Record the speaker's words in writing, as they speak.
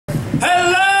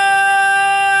Hello,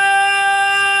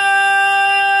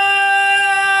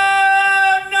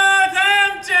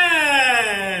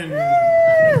 Northampton!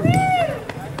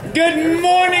 Good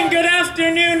morning, good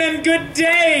afternoon, and good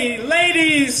day,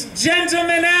 ladies,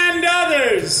 gentlemen, and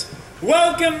others.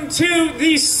 Welcome to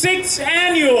the 6th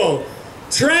annual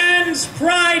Trans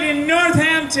Pride in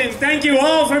Northampton. Thank you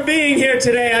all for being here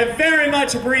today. I very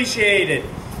much appreciate it.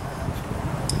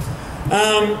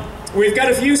 We've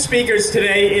got a few speakers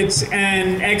today. It's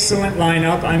an excellent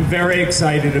lineup. I'm very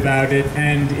excited about it,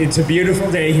 and it's a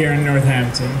beautiful day here in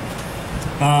Northampton.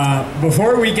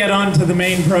 Before we get on to the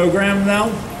main program, though,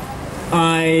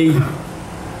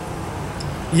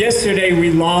 yesterday we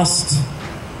lost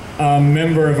a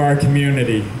member of our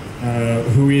community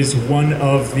who is one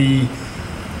of the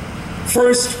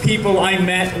first people I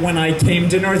met when I came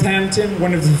to Northampton,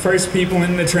 one of the first people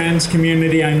in the trans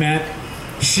community I met.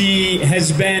 She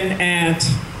has been at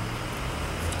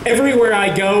everywhere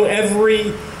I go,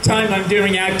 every time I'm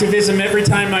doing activism, every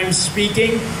time I'm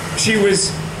speaking. She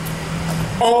was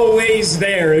always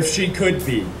there if she could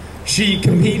be. She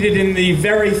competed in the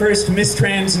very first Miss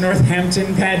Trans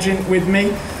Northampton pageant with me,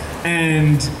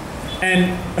 and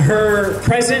her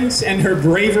presence and her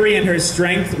bravery and her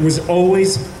strength was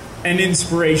always an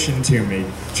inspiration to me.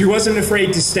 She wasn't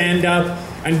afraid to stand up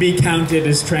and be counted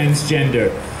as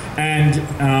transgender. And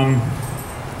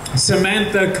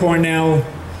Samantha Cornell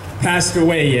passed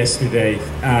away yesterday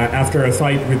after a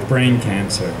fight with brain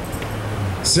cancer.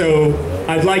 So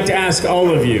I'd like to ask all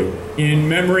of you, in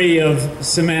memory of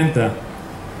Samantha,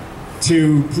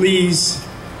 to please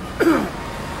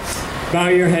bow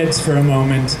your heads for a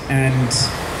moment and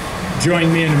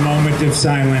join me in a moment of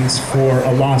silence for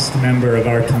a lost member of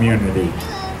our community.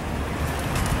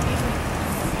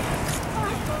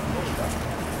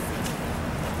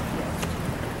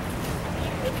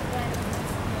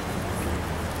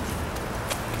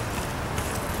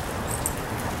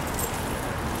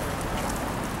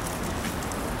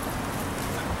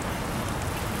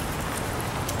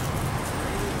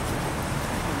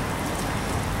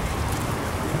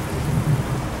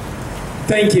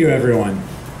 Thank you, everyone.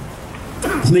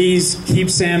 Please keep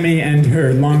Sammy and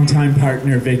her longtime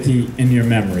partner, Vicky, in your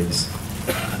memories.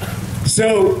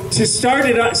 So, to start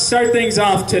things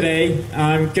off today,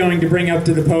 I'm going to bring up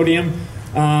to the podium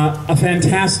a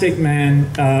fantastic man,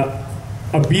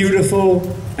 a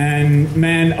beautiful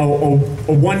man, a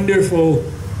wonderful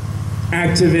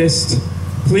activist.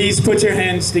 Please put your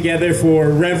hands together for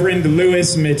Reverend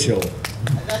Lewis Mitchell.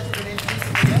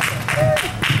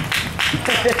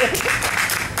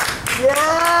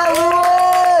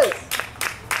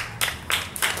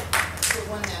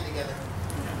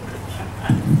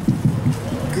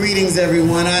 Greetings,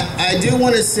 everyone. I do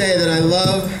want to say that I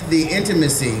love the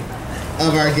intimacy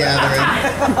of our gathering.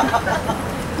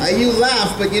 You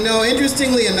laugh, but you know,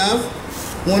 interestingly enough,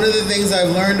 one of the things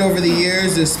I've learned over the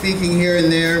years of speaking here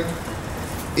and there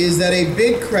is that a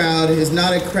big crowd is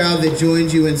not a crowd that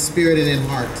joins you in spirit and in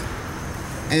heart.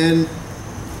 And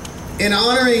in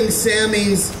honoring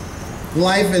Sammy's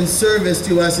life and service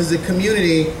to us as a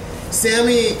community,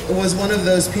 Sammy was one of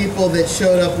those people that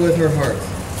showed up with her heart.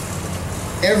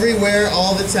 Everywhere,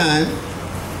 all the time.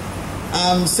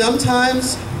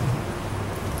 Sometimes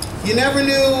you never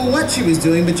knew what she was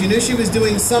doing, but you knew she was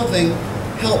doing something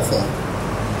helpful.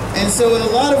 And so in a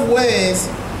lot of ways,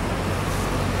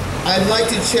 I'd like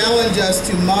to challenge us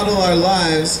to model our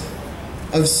lives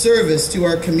of service to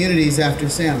our communities after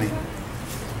Sammy.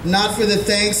 Not for the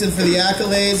thanks and for the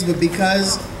accolades, but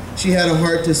because she had a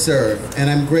heart to serve. And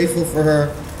I'm grateful for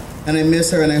her, and I miss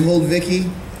her, and I hold Vicky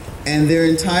and their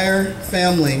entire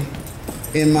family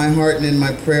in my heart and in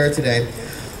my prayer today.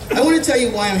 I want to tell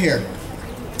you why I'm here.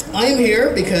 I am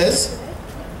here because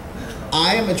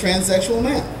I am a transsexual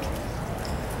man.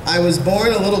 I was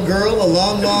born a little girl a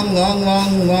long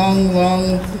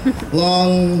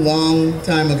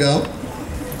time ago.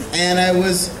 And I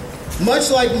was, much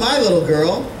like my little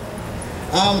girl,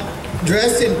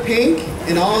 dressed in pink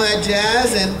and all that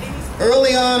jazz. And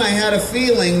early on, I had a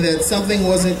feeling that something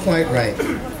wasn't quite right.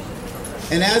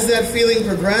 And as that feeling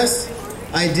progressed,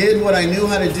 I did what I knew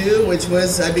how to do, which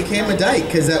was I became a dyke,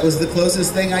 because that was the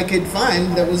closest thing I could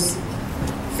find that was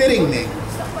fitting me.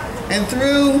 And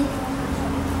through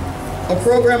a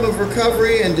program of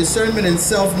recovery and discernment and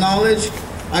self-knowledge,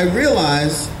 I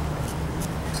realized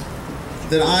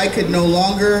that I could no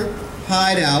longer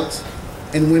hide out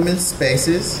in women's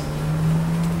spaces,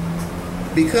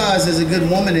 because as a good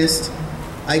womanist,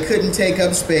 I couldn't take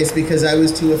up space because I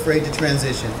was too afraid to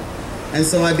transition. And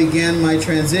so I began my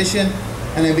transition,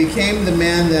 and I became the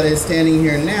man that is standing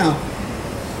here now.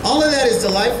 All of that is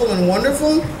delightful and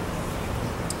wonderful,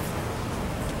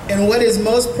 And what is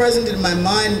most present in my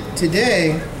mind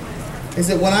today is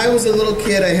that when I was a little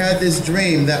kid, I had this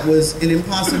dream that was an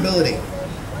impossibility.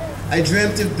 I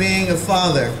dreamt of being a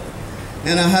father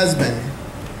and a husband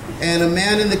and a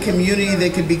man in the community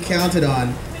that could be counted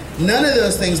on. None of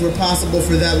those things were possible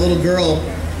for that little girl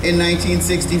in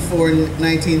 1964 and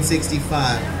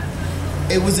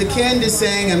 1965. It was akin to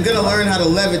saying, I'm going to learn how to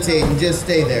levitate and just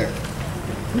stay there.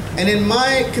 And in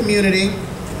my community,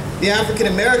 the African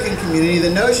American community,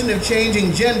 the notion of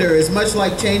changing gender is much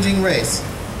like changing race.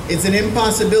 It's an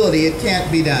impossibility. It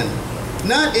can't be done.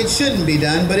 Not it shouldn't be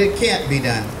done, but it can't be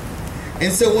done.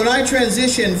 And so when I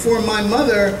transitioned for my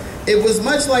mother, it was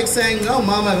much like saying, no,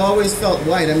 Mom, I've always felt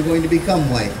white. I'm going to become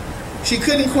white. She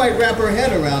couldn't quite wrap her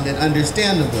head around it,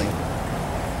 understandably.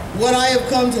 What I have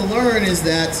come to learn is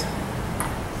that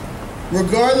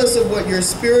regardless of what your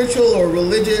spiritual or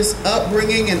religious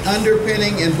upbringing and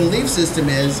underpinning and belief system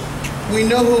is, we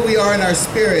know who we are in our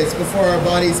spirits before our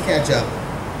bodies catch up.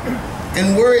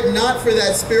 And were it not for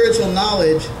that spiritual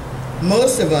knowledge,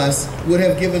 most of us would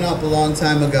have given up a long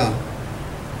time ago.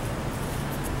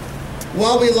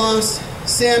 While we lost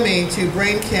Sammy to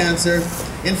brain cancer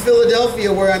in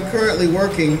Philadelphia, where I'm currently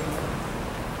working,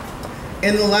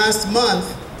 in the last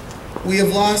month, we have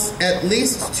lost at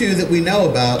least 2 that we know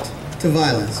about to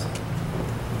violence.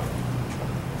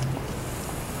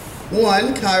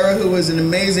 One, Kyra, who was an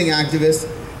amazing activist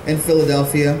in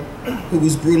Philadelphia, who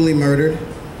was brutally murdered.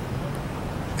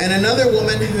 And another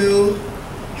woman who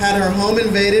had her home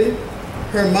invaded,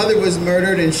 her mother was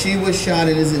murdered, and she was shot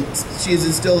and she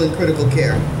is still in critical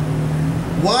care.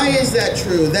 Why is that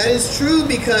true? That is true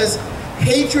because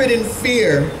hatred and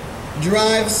fear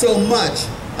drive so much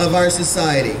of our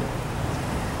society.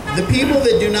 The people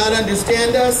that do not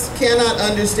understand us, cannot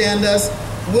understand us,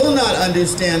 will not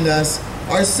understand us,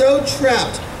 are so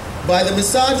trapped by the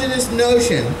misogynist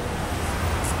notion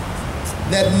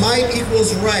that might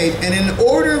equals right, and in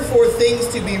order for things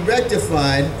to be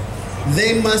rectified,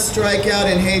 they must strike out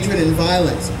in hatred and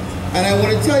violence. And I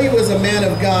want to tell you, as a man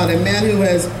of God, a man who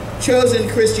has chosen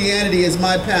Christianity as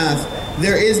my path,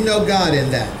 there is no God in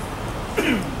that.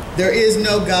 There is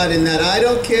no God in that. I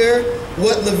don't care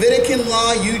what Levitican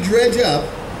law you dredge up,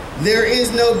 there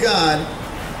is no God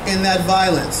in that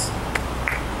violence.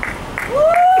 Woo!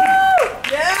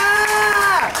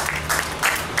 Yeah!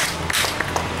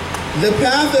 The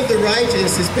path of the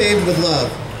righteous is paved with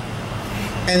love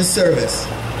and service.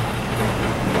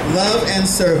 Love and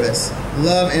service.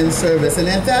 Love and service. And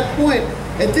at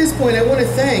this point, I want to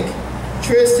thank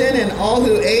Trystan and all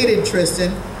who aided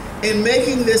Trystan in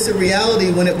making this a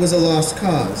reality when it was a lost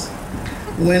cause.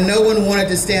 When no one wanted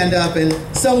to stand up and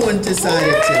someone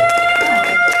decided to.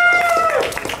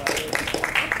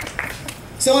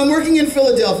 So I'm working in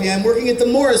Philadelphia. I'm working at the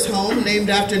Morris home, named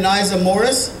after Nycii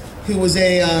Morris, who was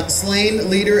a slain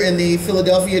leader in the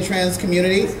Philadelphia trans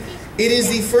community. It is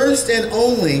the first and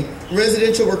only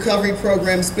residential recovery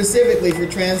program specifically for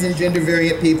trans and gender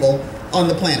variant people on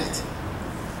the planet.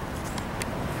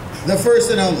 The first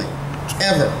and only,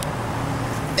 ever.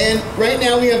 And right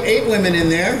now we have 8 women in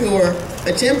there who are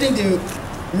attempting to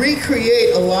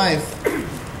recreate a life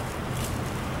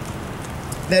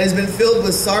that has been filled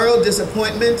with sorrow,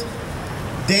 disappointment,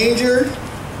 danger,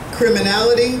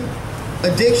 criminality,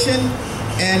 addiction,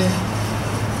 and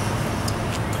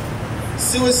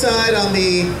suicide on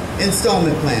the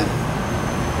installment plan.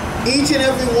 Each and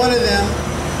every one of them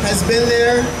has been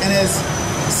there and has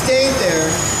stayed there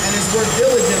and has worked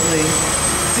diligently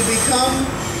to become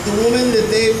the woman that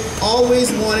they've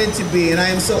always wanted to be, and I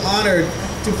am so honored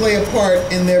to play a part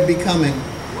in their becoming.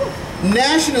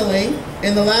 Nationally,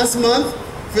 in the last month,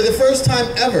 for the first time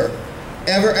ever,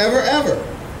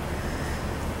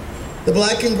 the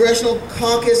Black Congressional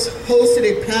Caucus hosted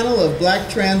a panel of Black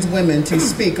trans women to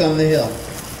speak on the Hill.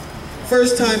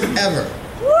 First time ever.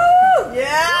 Woo!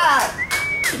 Yeah!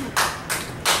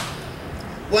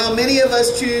 While many of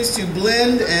us choose to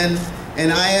blend, and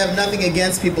I have nothing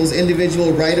against people's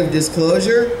individual right of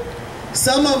disclosure,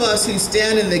 some of us who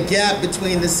stand in the gap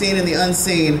between the seen and the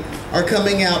unseen are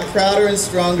coming out prouder and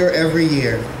stronger every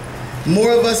year.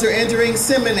 More of us are entering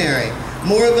seminary.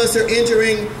 More of us are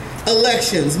entering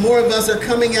elections. More of us are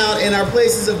coming out in our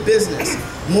places of business.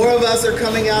 More of us are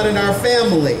coming out in our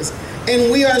families.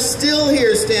 And we are still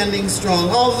here standing strong,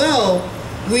 although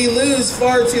we lose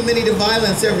far too many to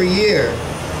violence every year.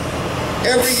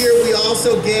 Every year we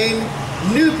also gain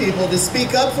new people to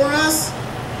speak up for us,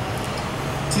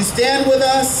 to stand with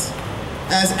us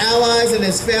as allies and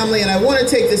as family. And I want to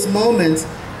take this moment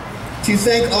to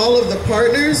thank all of the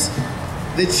partners,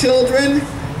 the children,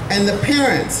 and the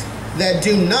parents that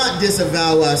do not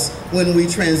disavow us when we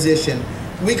transition.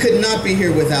 We could not be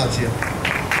here without you.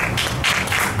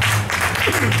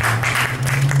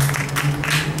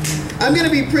 I'm going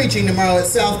to be preaching tomorrow at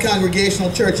South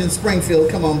Congregational Church in Springfield.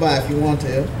 Come on by if you want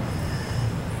to.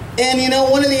 And you know,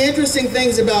 one of the interesting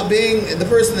things about being the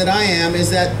person that I am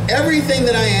is that everything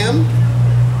that I am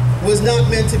was not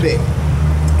meant to be.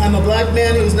 I'm a black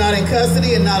man who's not in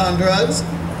custody and not on drugs.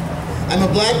 I'm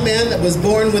a black man that was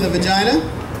born with a vagina.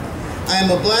 I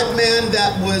am a black man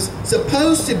that was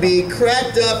supposed to be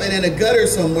cracked up and in a gutter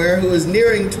somewhere who is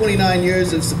nearing 29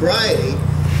 years of sobriety.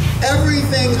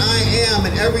 Everything I am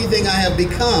and everything I have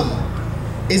become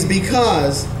is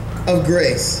because of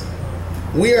grace.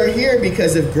 We are here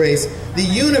because of grace, the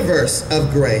universe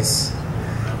of grace.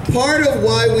 Part of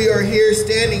why we are here,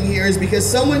 standing here, is because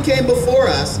someone came before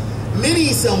us. Many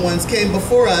someones came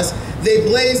before us. They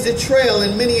blazed a trail,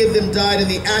 and many of them died in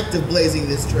the act of blazing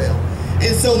this trail.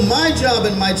 And so my job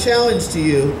and my challenge to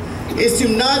you is to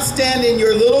not stand in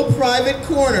your little private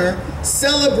corner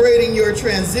celebrating your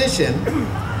transition,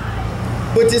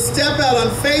 but to step out on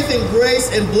faith and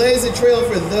grace and blaze a trail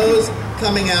for those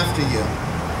coming after you.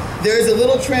 There's a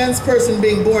little trans person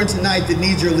being born tonight that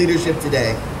needs your leadership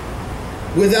today.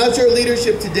 Without your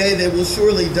leadership today, they will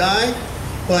surely die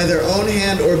by their own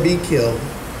hand or be killed.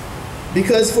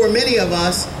 Because for many of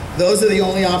us, those are the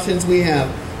only options we have.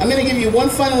 I'm going to give you one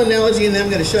final analogy and then I'm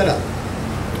going to shut up.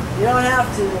 You don't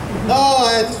have to.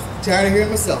 Oh, I'm tired of hearing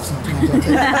myself sometimes.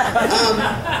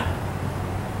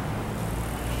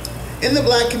 In the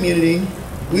black community,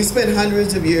 we spent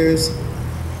hundreds of years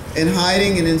in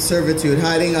hiding and in servitude,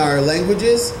 hiding our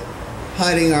languages,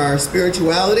 hiding our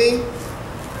spirituality,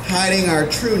 hiding our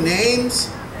true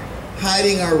names,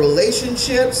 hiding our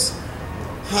relationships,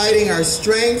 hiding our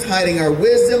strength, hiding our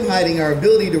wisdom, hiding our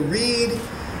ability to read.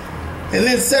 And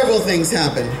then several things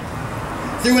happened.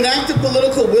 Through an act of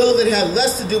political will that had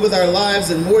less to do with our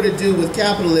lives and more to do with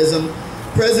capitalism,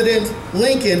 President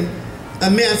Lincoln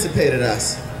emancipated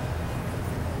us.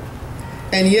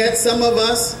 And yet some of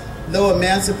us, though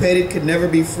emancipated, could never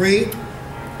be free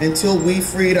until we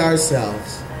freed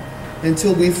ourselves,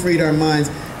 until we freed our minds.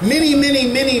 Many,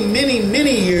 many, many, many,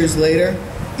 many years later,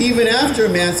 even after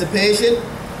emancipation,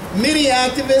 many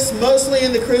activists, mostly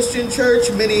in the Christian church,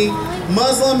 many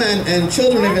Muslim and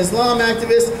Children of Islam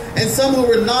activists, and some who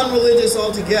were non-religious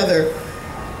altogether,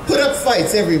 put up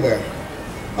fights everywhere,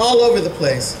 all over the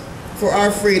place, for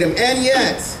our freedom. And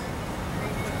yet,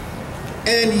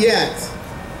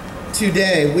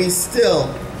 today, we still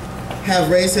have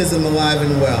racism alive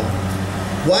and well.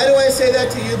 Why do I say that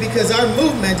to you? Because our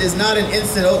movement is not an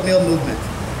instant oatmeal movement.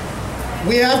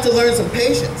 We have to learn some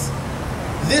patience.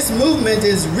 This movement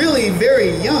is really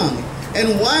very young.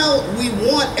 And while we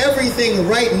want everything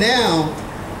right now,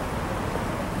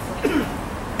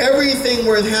 everything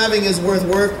worth having is worth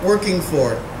working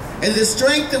for. And the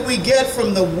strength that we get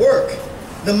from the work,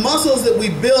 the muscles that we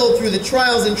build through the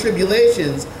trials and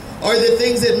tribulations, are the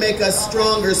things that make us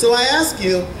stronger. So I ask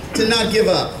you to not give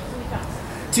up,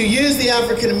 to use the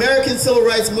African American civil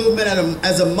rights movement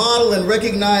as a model and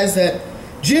recognize that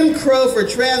Jim Crow for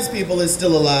trans people is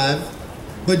still alive,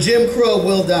 but Jim Crow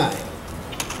will die.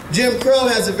 Jim Crow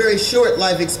has a very short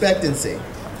life expectancy.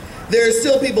 There are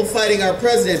still people fighting our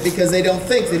president because they don't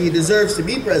think that he deserves to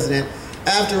be president.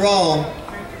 After all,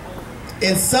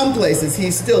 in some places,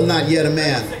 he's still not yet a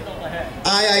man.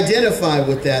 I identify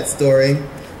with that story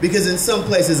because in some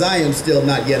places, I am still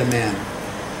not yet a man.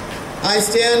 I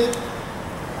stand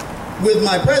with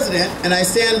my president, and I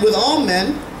stand with all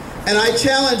men, and I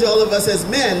challenge all of us as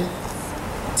men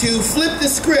to flip the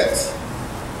script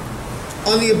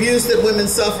on the abuse that women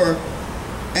suffer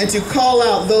and to call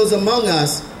out those among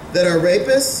us that are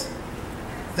rapists,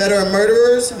 that are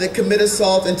murderers, that commit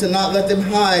assault, and to not let them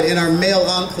hide in our male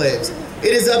enclaves.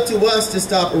 It is up to us to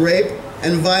stop rape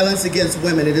and violence against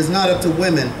women. It is not up to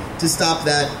women to stop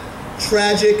that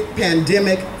tragic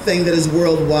pandemic thing that is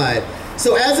worldwide.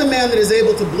 So as a man that is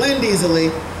able to blend easily,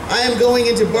 I am going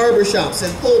into barbershops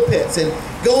and pulpits and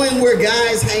going where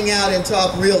guys hang out and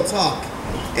talk real talk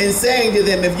and saying to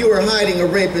them, if you are hiding a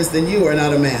rapist, then you are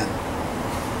not a man.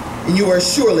 And you are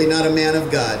surely not a man of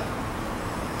God.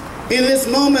 In this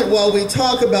moment, while we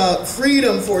talk about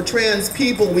freedom for trans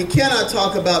people, we cannot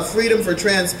talk about freedom for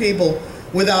trans people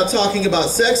without talking about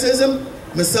sexism,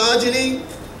 misogyny,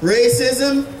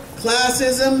 racism,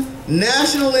 classism,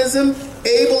 nationalism,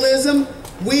 ableism.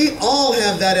 We all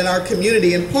have that in our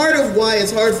community, and part of why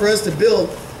it's hard for us to build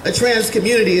a trans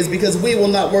community is because we will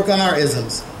not work on our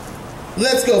isms.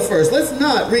 Let's go first. Let's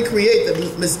not recreate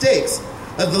the mistakes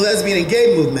of the lesbian and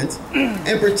gay movement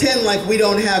and pretend like we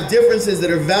don't have differences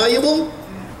that are valuable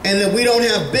and that we don't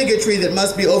have bigotry that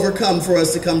must be overcome for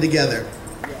us to come together.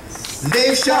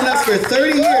 They've shown us for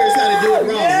 30 years how to do it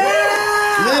wrong.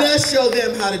 Let us show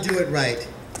them how to do it right.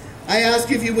 I ask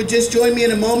you if you would just join me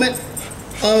in a moment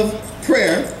of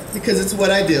prayer, because it's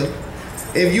what I do.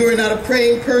 If you are not a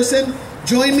praying person,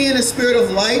 join me in a spirit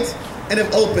of light and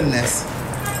of openness.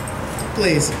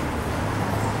 Please.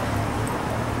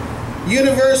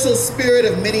 Universal spirit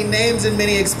of many names and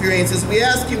many experiences, we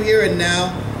ask you here and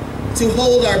now to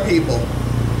hold our people.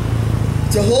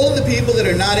 To hold the people that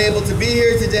are not able to be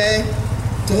here today.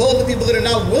 To hold the people that are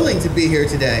not willing to be here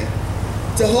today.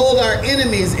 To hold our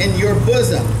enemies in your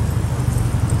bosom.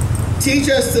 Teach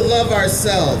us to love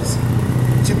ourselves.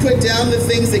 To put down the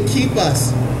things that keep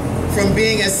us from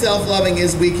being as self-loving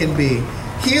as we can be.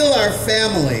 Heal our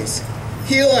families.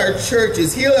 Heal our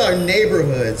churches. Heal our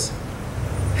neighborhoods.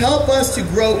 Help us to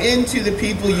grow into the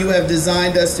people you have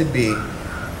designed us to be.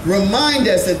 Remind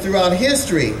us that throughout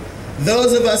history,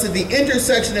 those of us at the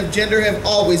intersection of gender have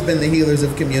always been the healers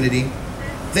of community.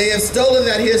 They have stolen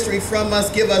that history from us.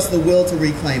 Give us the will to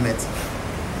reclaim it.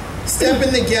 Step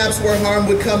in the gaps where harm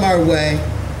would come our way.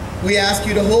 We ask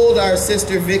you to hold our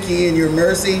sister Vicky in your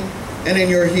mercy and in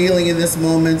your healing in this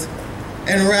moment,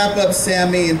 and wrap up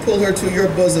Sammy and pull her to your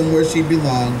bosom where she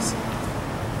belongs.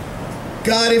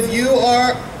 God, if you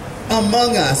are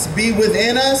among us, be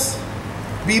within us,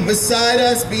 be beside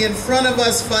us, be in front of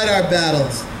us, fight our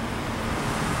battles.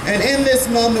 And in this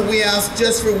moment we ask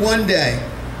just for one day,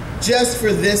 just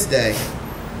for this day,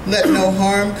 let no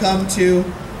harm come to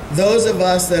those of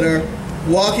us that are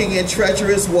walking in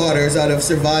treacherous waters out of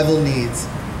survival needs.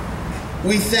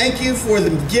 We thank you for the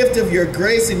gift of your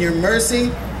grace and your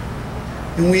mercy,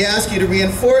 and we ask you to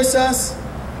reinforce us,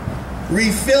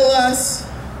 refill us,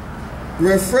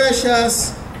 refresh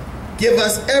us, give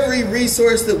us every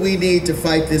resource that we need to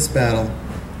fight this battle.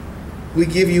 We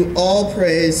give you all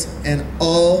praise and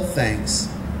all thanks.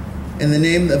 In the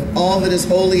name of all that is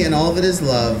holy and all that is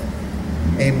love,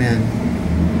 amen.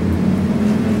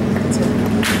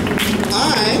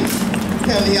 I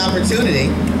have the opportunity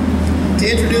to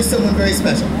introduce someone very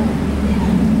special.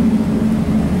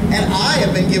 And I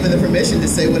have been given the permission to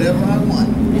say whatever I want.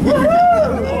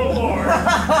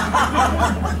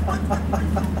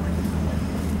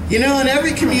 You know, in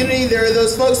every community there are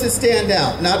those folks that stand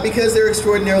out, not because they're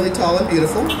extraordinarily tall and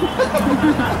beautiful,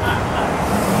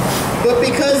 but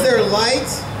because their light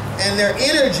and their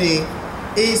energy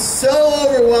is so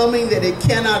overwhelming that it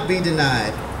cannot be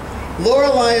denied.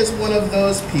 Lorelei is one of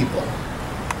those people.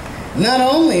 Not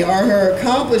only are her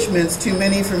accomplishments too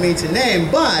many for me to name,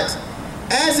 but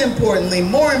as importantly,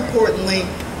 more importantly,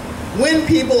 when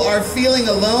people are feeling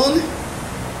alone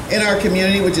in our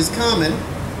community, which is common,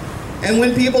 and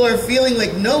when people are feeling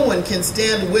like no one can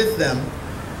stand with them,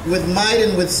 with might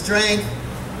and with strength,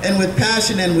 and with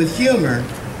passion and with humor,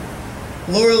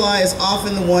 Lorelei is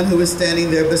often the one who is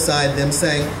standing there beside them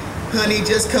saying, honey,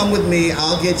 just come with me,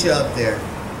 I'll get you up there.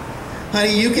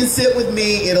 Honey, you can sit with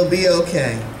me, it'll be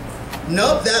okay.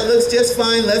 Nope, that looks just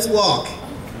fine, let's walk.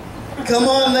 Come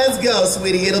on, let's go,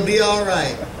 sweetie, it'll be all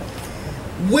right.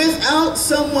 Without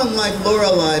someone like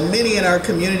Lorelei, many in our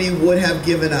community would have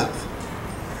given up.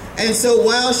 And so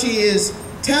while she is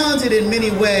talented in many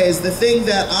ways, the thing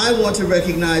that I want to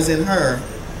recognize in her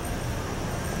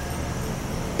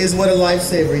is what a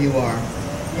lifesaver you are.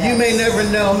 Yes. You may never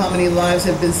know how many lives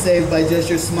have been saved by just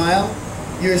your smile,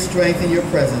 your strength, and your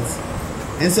presence.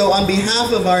 And so on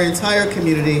behalf of our entire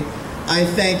community, I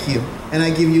thank you, and I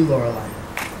give you Lorelei.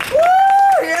 Woo!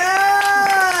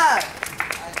 Yeah!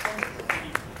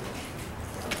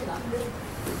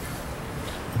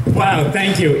 Wow,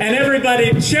 thank you. And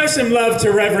everybody, show some love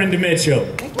to Reverend Mitchell.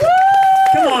 Woo!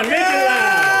 Come on, make it loud.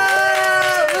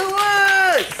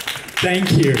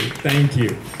 Thank you, thank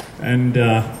you. And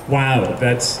wow,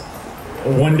 that's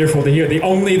wonderful to hear. The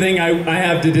only thing I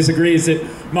have to disagree is that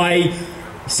my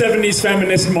 70s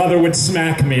feminist mother would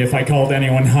smack me if I called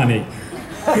anyone honey.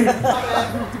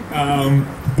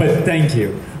 But thank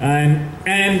you. And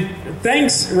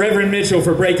thanks, Reverend Mitchell,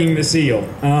 for breaking the seal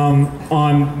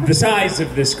on the size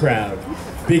of this crowd.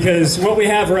 Because what we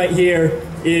have right here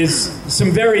is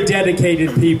some very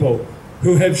dedicated people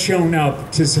who have shown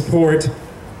up to support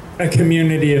a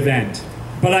community event.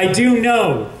 But I do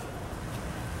know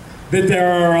that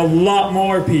there are a lot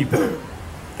more people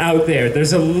out there.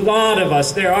 There's a lot of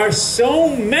us. There are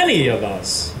so many of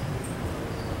us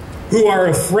who are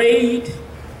afraid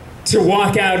to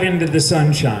walk out into the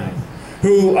sunshine,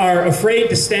 who are afraid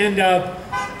to stand up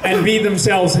and be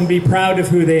themselves and be proud of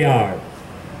who they are.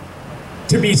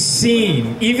 To be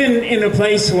seen, even in a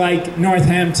place like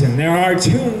Northampton, there are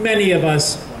too many of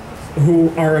us who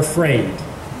are afraid.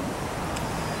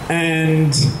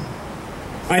 And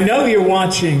I know you're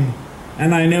watching,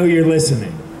 and I know you're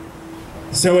listening.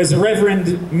 So as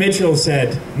Reverend Mitchell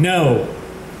said, no,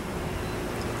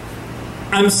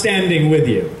 I'm standing with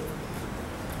you.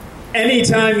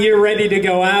 Anytime you're ready to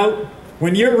go out,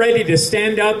 when you're ready to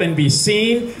stand up and be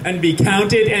seen and be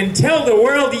counted and tell the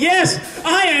world, yes,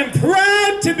 I am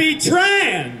proud to be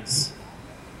trans,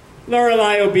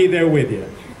 Lorelei will be there with you.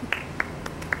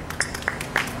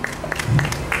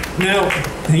 Now,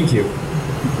 thank you.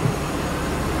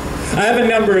 I have a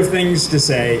number of things to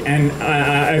say, and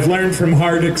I've learned from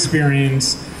hard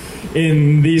experience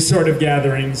in these sort of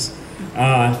gatherings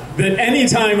that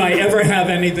anytime I ever have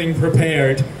anything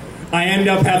prepared, I end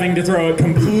up having to throw it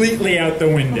completely out the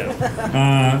window.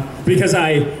 Because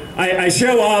I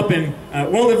show up and,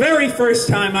 well, the very first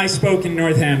time I spoke in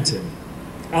Northampton,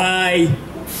 I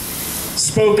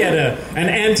spoke at an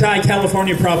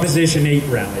anti-California Proposition 8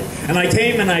 rally. And I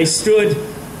came and I stood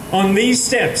on these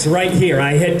steps right here.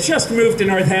 I had just moved to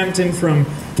Northampton from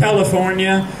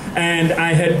California, and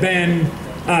I had been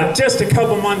just a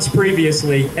couple months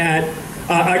previously at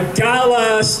a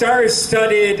gala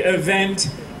star-studded event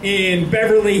in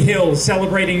Beverly Hills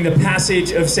celebrating the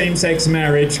passage of same-sex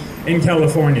marriage in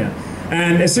California.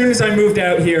 And as soon as I moved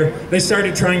out here, they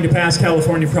started trying to pass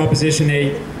California Proposition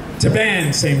 8 to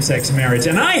ban same-sex marriage.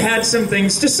 And I had some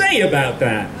things to say about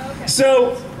that.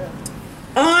 So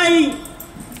I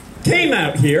came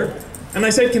out here and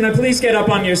I said, can I please get up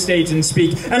on your stage and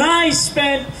speak? And I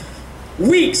spent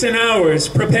weeks and hours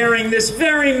preparing this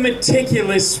very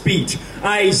meticulous speech.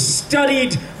 I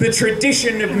studied the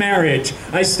tradition of marriage.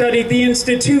 I studied the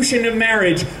institution of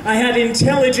marriage. I had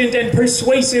intelligent and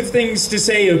persuasive things to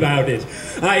say about it.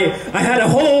 I had a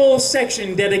whole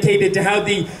section dedicated to how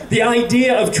the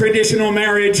idea of traditional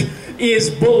marriage is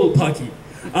bullpucky.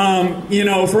 You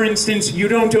know, for instance, you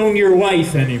don't own your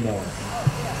wife anymore.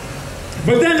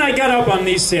 But then I got up on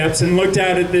these steps and looked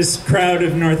out at this crowd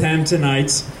of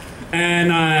Northamptonites,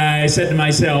 and I said to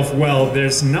myself, well,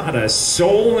 there's not a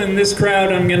soul in this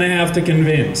crowd I'm going to have to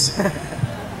convince.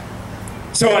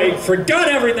 So I forgot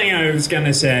everything I was going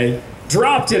to say,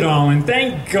 dropped it all, and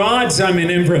thank God I'm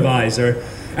an improviser.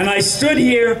 And I stood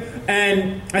here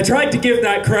and I tried to give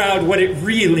that crowd what it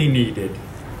really needed,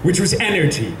 which was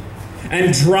energy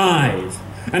and drive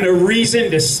and a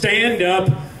reason to stand up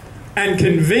and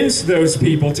convince those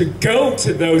people, to go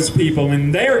to those people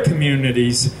in their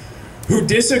communities who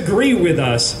disagree with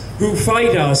us, who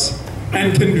fight us,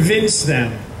 and convince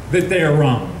them that they're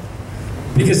wrong.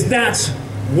 Because that's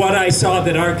what I saw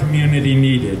that our community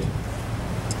needed.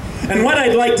 And what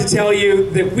I'd like to tell you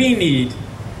that we need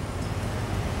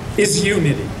is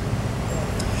unity.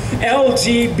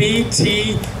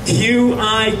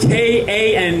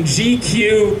 LGBTQIKA and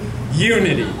GQ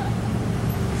unity.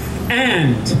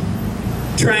 And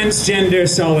transgender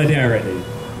solidarity.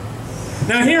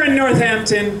 Now here in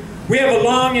Northampton, we have a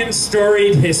long and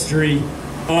storied history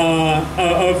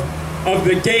of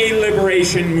the gay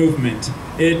liberation movement.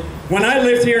 When I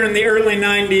lived here in the early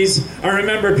 90s, I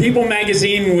remember People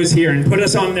magazine was here and put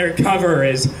us on their cover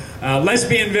as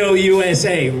Lesbianville,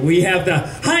 USA. We have the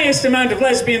highest amount of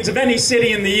lesbians of any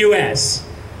city in the US,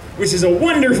 which is a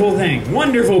wonderful thing.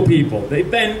 Wonderful people.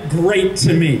 They've been great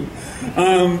to me.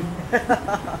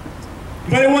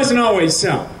 But it wasn't always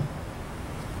so.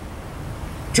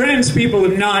 Trans people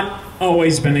have not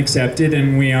always been accepted,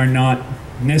 and we are not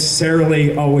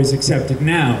necessarily always accepted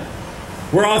now.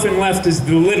 We're often left as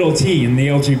the little t in the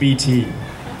LGBT.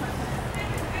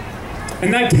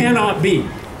 And that cannot be.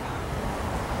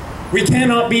 We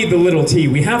cannot be the little t.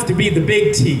 We have to be the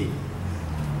big T.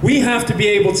 We have to be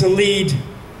able to lead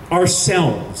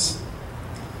ourselves.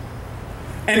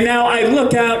 And now I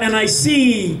look out and I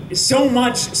see so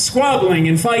much squabbling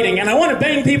and fighting, and I want to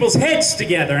bang people's heads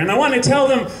together, and I want to tell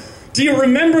them, do you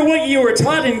remember what you were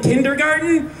taught in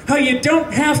kindergarten? How you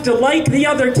don't have to like the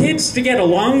other kids to get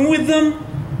along with them?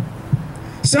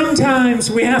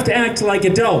 Sometimes we have to act like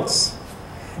adults.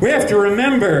 We have to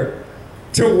remember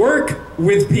to work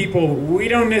with people we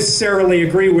don't necessarily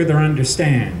agree with or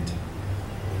understand,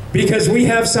 because we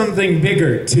have something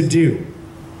bigger to do.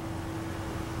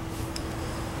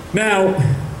 Now,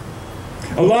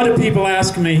 a lot of people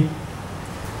ask me,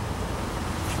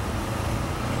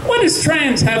 what does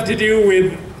trans have to do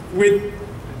with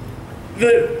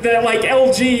the like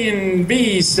LG and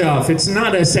B stuff? It's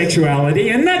not a sexuality,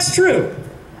 and that's true.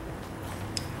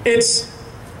 It's,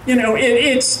 you know,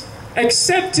 it's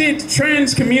accepted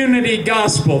trans community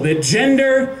gospel that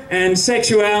gender and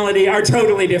sexuality are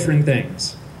totally different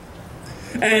things.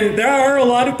 And there are a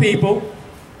lot of people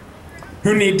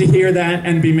who need to hear that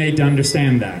and be made to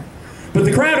understand that. But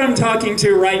the crowd I'm talking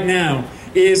to right now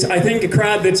is, I think, a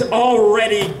crowd that's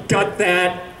already got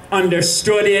that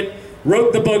understood it,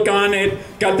 wrote the book on it,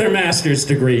 got their master's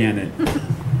degree in it.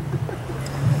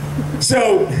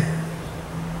 So,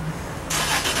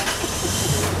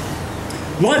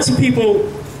 lots of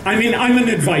people, I mean, I'm an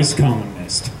advice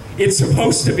columnist. It's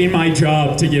supposed to be my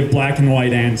job to give black and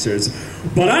white answers,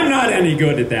 but I'm not any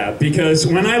good at that, because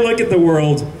when I look at the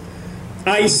world,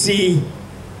 I see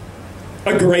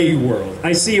a gray world.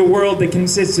 I see a world that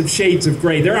consists of shades of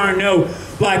gray. There are no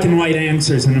black and white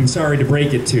answers, and I'm sorry to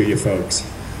break it to you folks.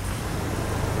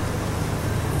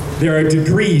 There are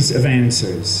degrees of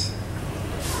answers.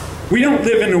 We don't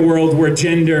live in a world where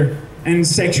gender and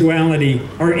sexuality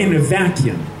are in a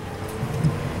vacuum.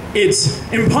 It's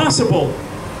impossible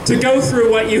to go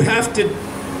through what you have to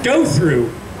go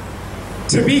through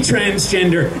to be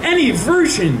transgender, any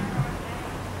version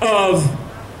of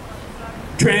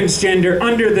transgender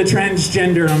under the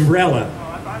transgender umbrella,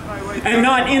 and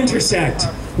not intersect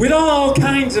with all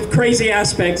kinds of crazy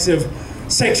aspects of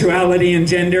sexuality and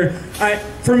gender.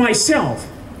 For myself,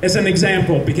 as an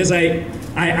example, because I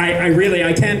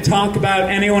can't talk about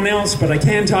anyone else, but I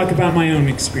can talk about my own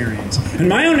experience. And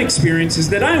my own experience is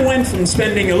that I went from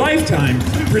spending a lifetime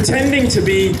pretending to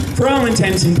be, for all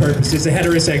intents and purposes, a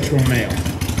heterosexual male.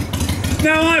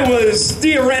 Now, I was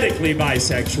theoretically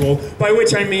bisexual, by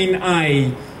which I mean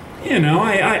I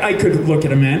could look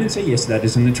at a man and say, yes, that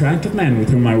is an attractive man with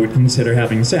whom I would consider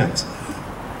having sex.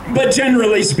 But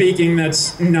generally speaking,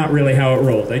 that's not really how it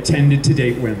rolled. I tended to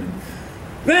date women.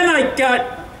 Then I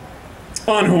got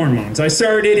on hormones. I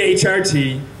started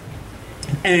HRT,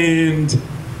 and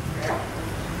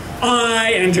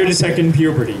I entered a second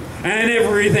puberty, and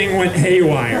everything went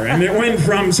haywire, and it went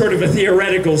from sort of a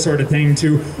theoretical sort of thing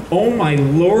to, oh my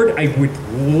lord, I would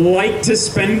like to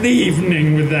spend the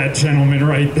evening with that gentleman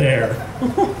right there.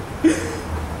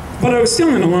 But I was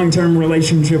still in a long-term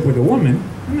relationship with a woman,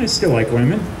 and I still like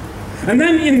women. And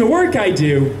then in the work I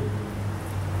do,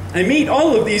 I meet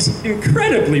all of these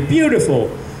incredibly beautiful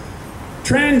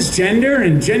transgender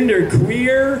and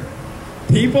genderqueer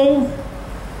people,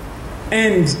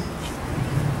 and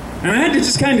I had to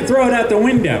just kind of throw it out the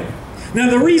window. Now,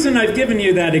 the reason I've given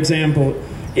you that example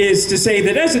is to say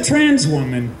that as a trans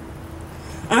woman,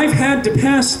 I've had to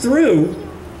pass through,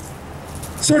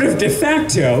 sort of de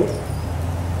facto,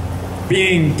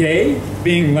 being gay,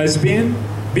 being lesbian,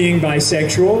 being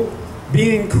bisexual,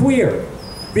 being queer,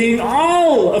 being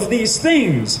all of these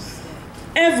things.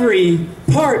 Every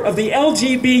part of the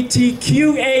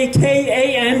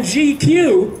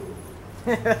LGBTQAKANGQ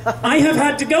I have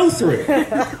had to go through.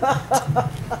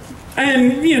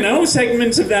 And, you know,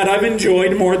 segments of that I've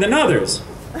enjoyed more than others.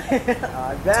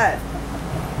 I bet.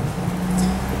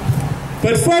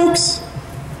 But folks,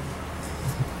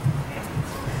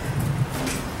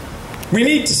 we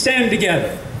need to stand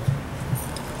together.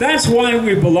 That's why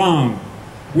we belong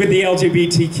with the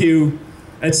LGBTQ,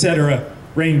 etc.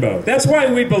 rainbow. That's why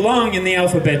we belong in the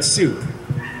alphabet soup.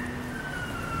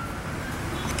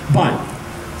 But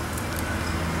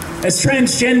as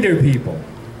transgender people,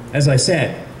 as I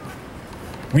said,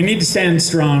 we need to stand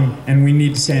strong and we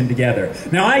need to stand together.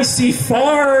 Now, I see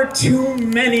far too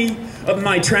many of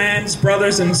my trans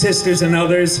brothers and sisters and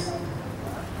others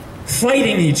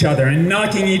fighting each other and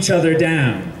knocking each other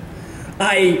down.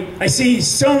 I see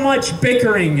so much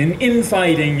bickering and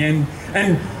infighting and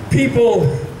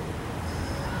people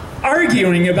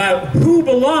arguing about who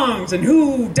belongs and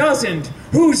who doesn't,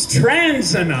 who's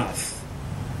trans enough.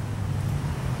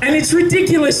 And it's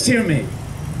ridiculous to me.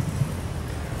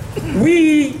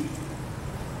 We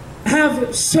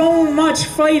have so much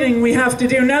fighting we have to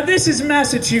do. Now, this is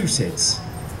Massachusetts.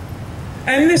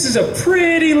 And this is a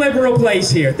pretty liberal place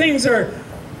here. Things are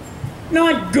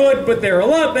not good, but they're a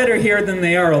lot better here than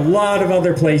they are a lot of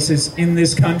other places in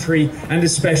this country, and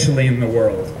especially in the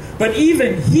world. But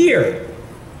even here,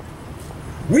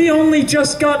 we only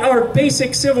just got our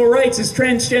basic civil rights as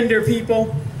transgender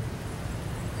people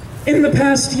in the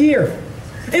past year.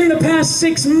 In the past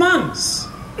 6 months,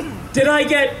 did I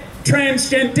get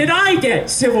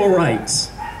civil rights?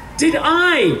 Did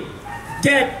I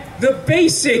get the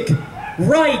basic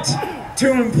right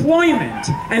to employment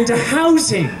and to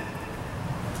housing?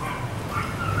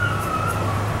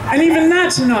 And even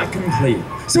that's not complete.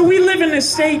 So we live in a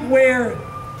state where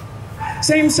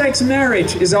same-sex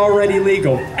marriage is already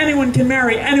legal. Anyone can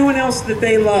marry anyone else that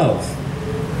they love.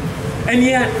 And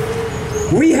yet,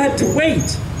 we had to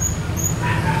wait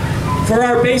for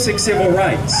our basic civil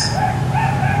rights.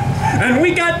 And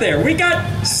we got there. We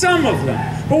got some of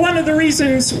them. But one of the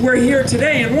reasons we're here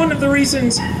today, and one of the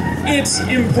reasons it's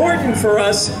important for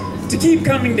us to keep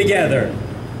coming together,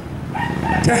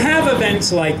 to have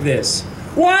events like this,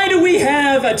 Why do we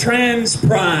have a trans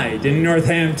pride in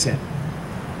Northampton?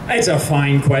 It's a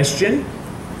fine question.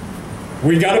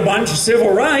 We got a bunch of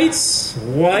civil rights.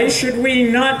 Why should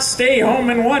we not stay home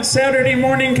and watch Saturday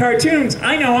morning cartoons?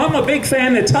 I know, I'm a big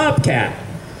fan of Top Cat.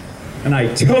 And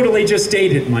I totally just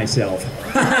dated myself.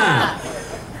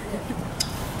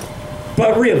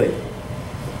 But really,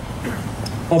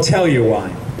 I'll tell you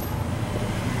why.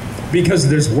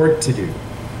 Because there's work to do.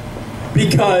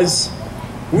 Because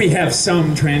we have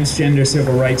some transgender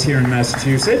civil rights here in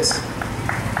Massachusetts.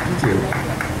 Thank you.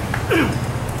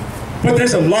 But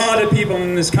there's a lot of people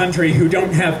in this country who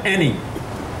don't have any.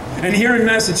 And here in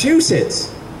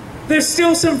Massachusetts, there's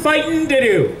still some fighting to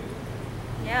do.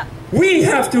 Yeah. We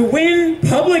have to win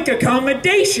public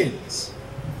accommodations.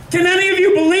 Can any of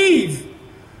you believe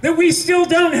that we still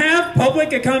don't have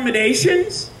public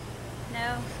accommodations?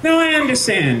 No. Now I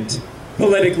understand,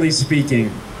 politically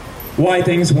speaking, why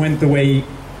things went the way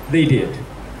they did.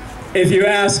 If you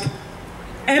ask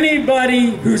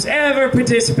anybody who's ever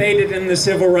participated in the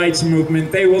civil rights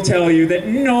movement, they will tell you that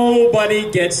nobody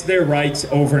gets their rights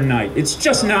overnight. It's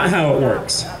just not how it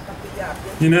works.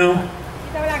 You know?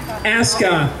 Ask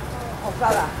a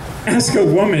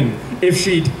woman if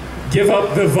she'd give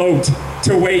up the vote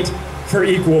to wait for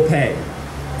equal pay.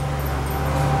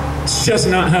 It's just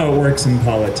not how it works in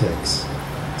politics.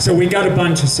 So we got a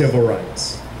bunch of civil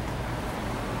rights.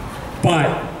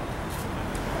 But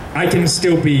I can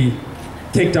still be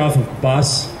kicked off of a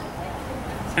bus,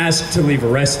 asked to leave a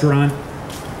restaurant.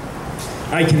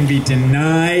 I can be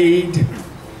denied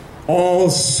all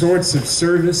sorts of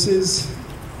services.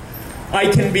 I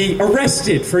can be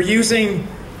arrested for using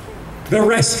the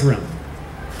restroom.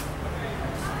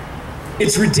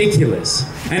 It's ridiculous,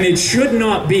 and it should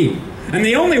not be. And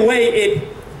the only way it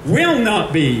will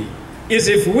not be is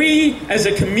if we, as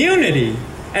a community,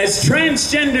 as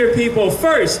transgender people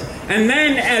first, and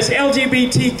then as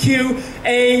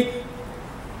LGBTQA,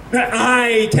 KA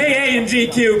and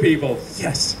GQ people,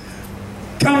 yes,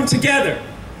 come together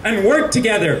and work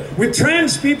together with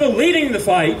trans people leading the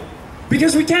fight,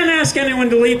 because we can't ask anyone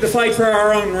to lead the fight for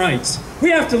our own rights.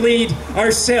 We have to lead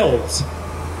ourselves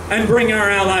and bring our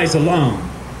allies along.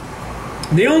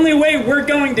 The only way we're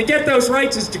going to get those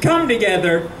rights is to come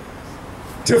together,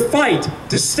 to fight,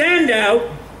 to stand out,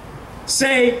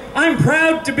 say, I'm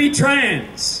proud to be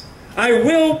trans. I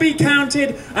will be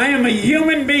counted. I am a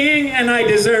human being and I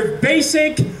deserve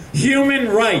basic human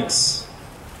rights.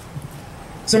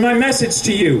 So my message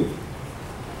to you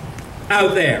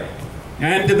out there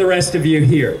and to the rest of you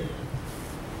here,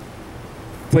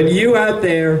 but you out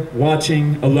there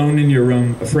watching alone in your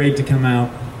room, afraid to come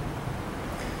out,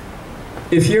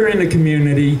 if you're in a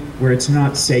community where it's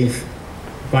not safe,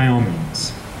 by all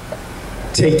means,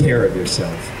 take care of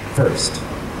yourself first.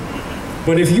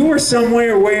 But if you are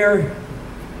somewhere where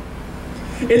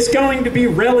it's going to be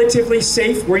relatively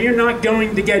safe, where you're not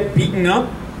going to get beaten up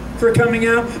for coming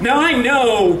out. Now I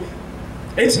know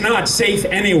it's not safe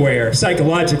anywhere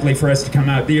psychologically for us to come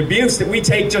out. The abuse that we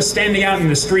take just standing out in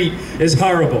the street is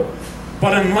horrible.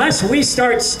 But unless we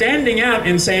start standing out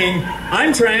and saying,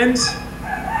 I'm trans,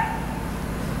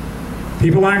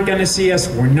 people aren't going to see us,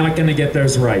 we're not going to get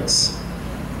those rights.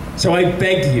 So I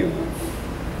beg you,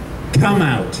 come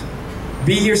out.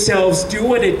 Be yourselves, do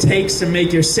what it takes to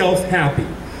make yourself happy,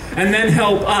 and then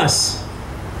help us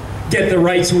get the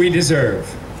rights we deserve.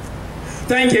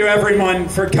 Thank you everyone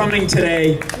for coming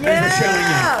today and for showing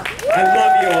up. I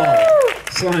love you all.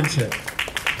 Sláinte.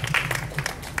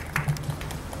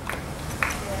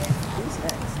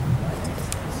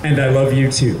 And I love you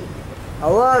too.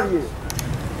 I love you.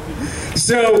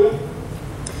 So,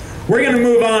 we're going to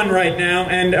move on right now,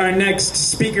 and our next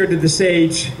speaker to the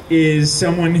stage is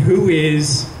someone who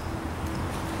is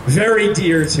very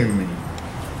dear to me.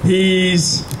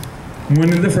 He's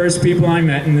one of the first people I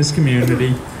met in this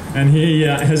community, and he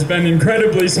has been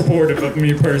incredibly supportive of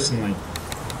me personally.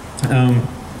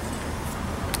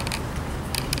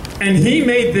 And he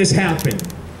made this happen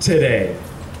today,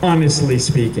 honestly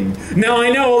speaking. Now, I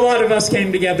know a lot of us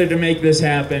came together to make this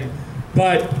happen,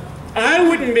 but I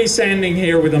wouldn't be standing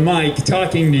here with a mic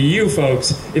talking to you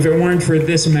folks if it weren't for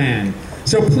this man.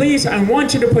 So please, I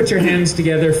want you to put your hands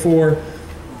together for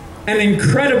an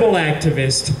incredible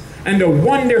activist and a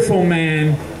wonderful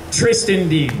man, Trystan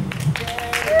Dean.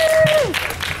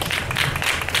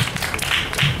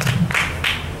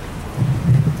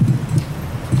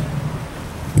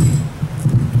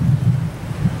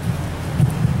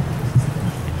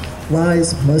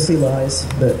 Lies, mostly lies,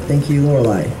 but thank you,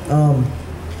 Lorelei.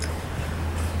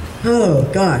 Oh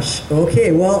gosh,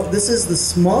 okay, well, this is the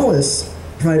smallest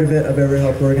Pride event I've ever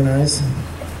helped organize,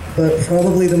 but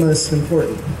probably the most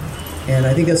important. And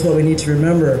I think that's what we need to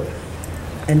remember.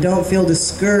 And don't feel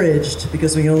discouraged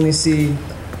because we only see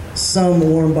some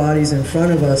warm bodies in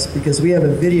front of us, because we have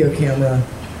a video camera,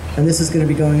 and this is going to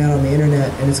be going out on the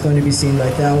internet, and it's going to be seen by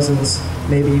thousands,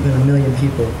 maybe even 1 million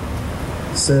people.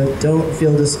 So don't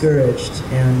feel discouraged.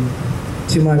 And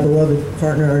to my beloved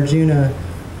partner Arjuna,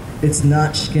 it's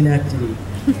not Schenectady.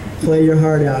 Play your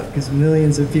heart out, because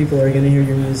millions of people are going to hear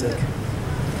your music.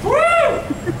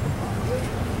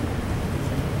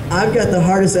 I've got the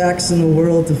hardest acts in the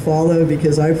world to follow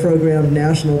because I programmed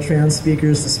national trans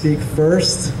speakers to speak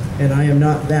first, and I am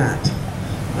not that.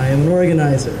 I am an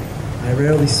organizer. I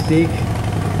rarely speak,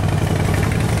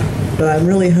 but I'm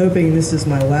really hoping this is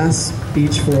my last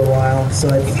speech for a while, so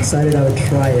I decided I would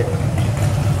try it.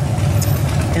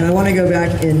 And I want to go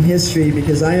back in history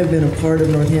because I have been a part of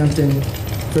Northampton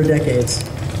for decades.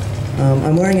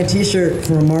 I'm wearing a t-shirt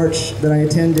from a march that I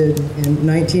attended in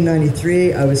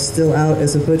 1993. I was still out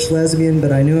as a butch lesbian,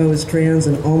 but I knew I was trans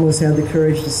and almost had the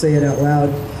courage to say it out loud.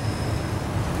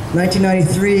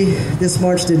 1993, this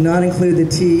march did not include the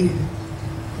T,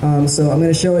 so I'm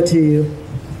going to show it to you.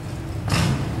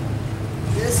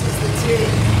 This is the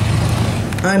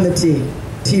T. I'm the T,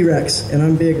 T-Rex, and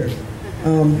I'm bigger.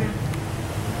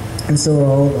 And so are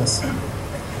all of us.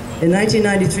 In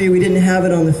 1993, we didn't have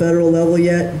it on the federal level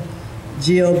yet.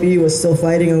 GLB was still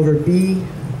fighting over B.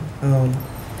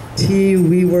 T,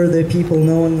 we were the people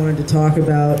no one wanted to talk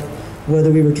about,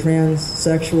 whether we were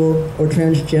transsexual or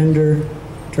transgender,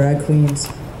 drag queens,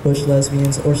 butch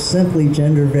lesbians, or simply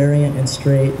gender variant and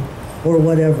straight, or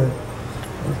whatever.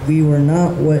 We were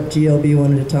not what GLB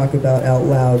wanted to talk about out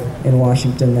loud in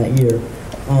Washington that year.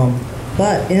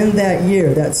 But in that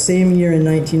year, that same year in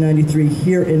 1993,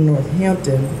 here in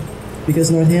Northampton,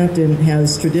 because Northampton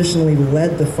has traditionally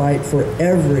led the fight for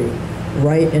every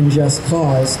right and just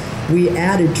cause, we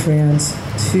added trans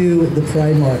to the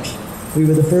Pride March. We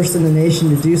were the first in the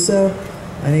nation to do so.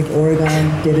 I think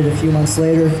Oregon did it a few months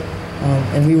later,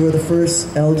 and we were the first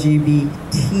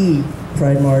LGBT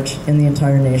Pride March in the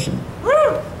entire nation.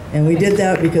 And we did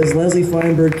that because Leslie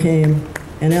Feinberg came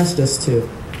and asked us to.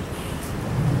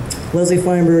 Leslie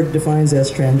Feinberg defines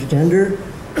as transgender,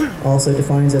 also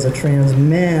defines as a trans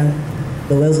man,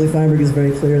 but Leslie Feinberg is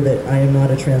very clear that I am not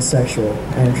a transsexual,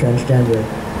 I am transgender.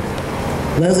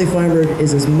 Leslie Feinberg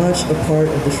is as much a part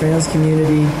of the trans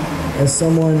community as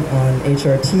someone on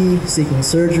HRT seeking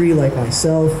surgery like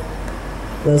myself.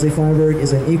 Leslie Feinberg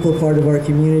is an equal part of our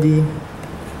community,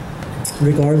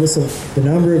 regardless of the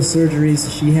number of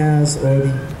surgeries she has, or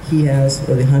he has,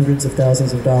 or the hundreds of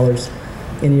thousands of dollars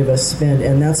any of us spend.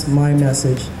 And that's my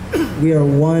message. We are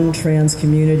one trans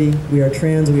community. We are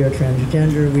trans, we are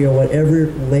transgender, we are whatever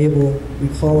label we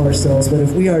call ourselves. But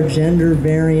if we are gender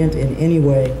variant in any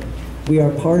way, we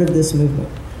are part of this movement.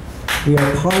 We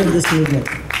are part of this movement.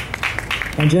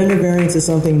 And gender variance is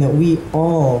something that we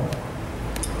all,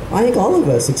 I think all of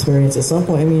us experience at some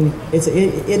point. I mean, it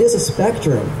is a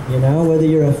spectrum, you know, whether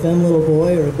you're a femme little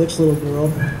boy or a butch little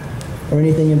girl or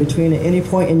anything in between. At any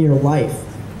point in your life,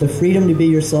 the freedom to be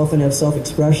yourself and have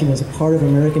self-expression is a part of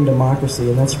American democracy,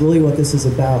 and that's really what this is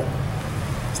about.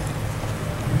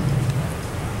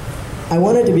 I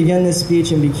wanted to begin this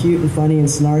speech and be cute and funny and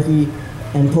snarky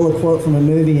and pull a quote from a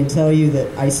movie and tell you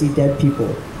that I see dead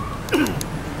people.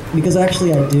 Because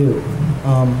actually I do.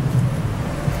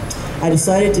 I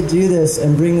decided to do this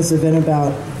and bring this event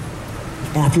about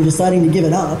after deciding to give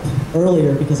it up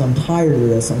earlier because I'm tired of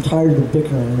this. I'm tired of the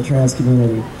bickering in the trans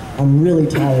community. I'm really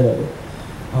tired of it.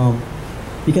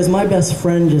 Because my best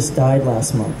friend just died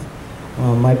last month.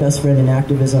 My best friend in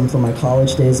activism from my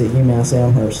college days at UMass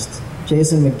Amherst,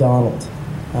 Jason McDonald,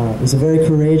 was a very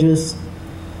courageous,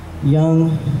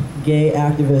 young, gay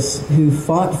activist who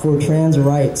fought for trans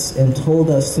rights and told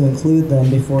us to include them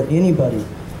before anybody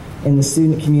in the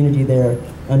student community there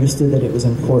understood that it was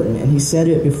important. And he said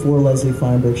it before Leslie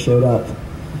Feinberg showed up.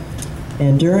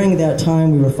 And during that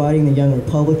time, we were fighting the Young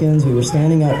Republicans. We were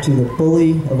standing up to the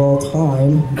bully of all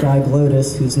time, Guy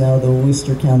Glodis, who's now the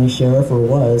Worcester County Sheriff, or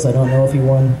was. I don't know if he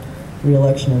won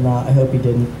re-election or not. I hope he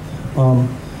didn't.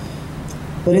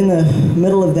 But in the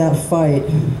middle of that fight,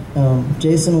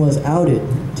 Jason was outed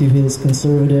to his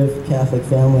conservative Catholic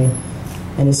family,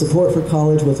 and his support for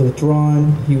college was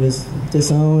withdrawn. He was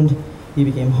disowned. He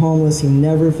became homeless. He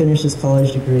never finished his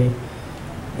college degree,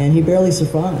 and he barely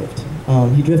survived.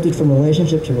 He drifted from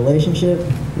relationship to relationship,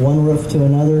 one roof to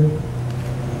another,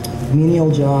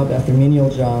 menial job after menial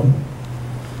job,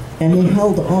 and he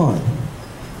held on.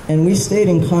 And we stayed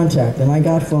in contact, and I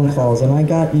got phone calls, and I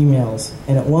got emails,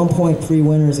 and at one point 3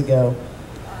 winters ago,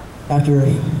 after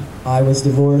I was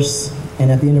divorced,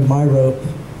 and at the end of my rope,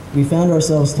 we found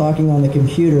ourselves talking on the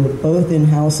computer, both in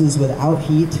houses without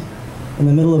heat, in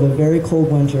the middle of a very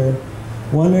cold winter,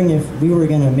 wondering if we were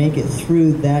going to make it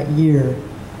through that year,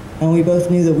 and we both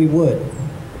knew that we would.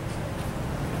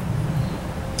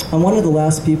 I'm one of the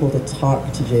last people to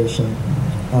talk to Jason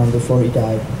before he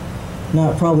died.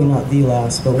 Probably not the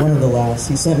last, but one of the last.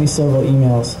 He sent me several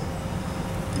emails.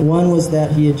 One was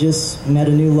that he had just met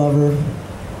a new lover,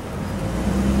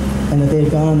 and that they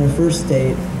had gone on their first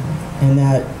date, and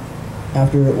that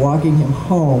after walking him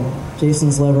home,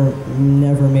 Jason's lover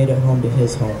never made it home to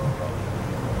his home,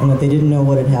 and that they didn't know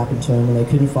what had happened to him, and they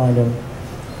couldn't find him.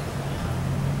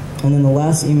 And then the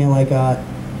last email I got,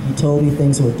 he told me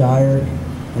things were dire,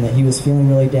 and that he was feeling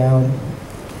really down.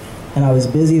 And I was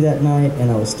busy that night,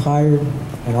 and I was tired,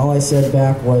 and all I said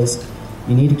back was,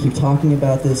 "You need to keep talking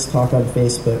about this, talk on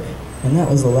Facebook." And that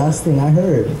was the last thing I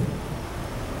heard,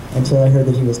 until I heard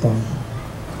that he was gone.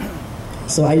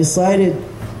 So I decided,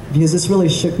 because this really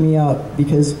shook me up,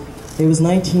 because it was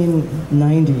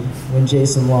 1990 when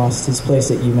Jason lost his place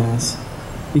at UMass,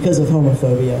 because of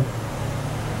homophobia.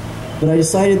 But I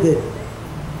decided that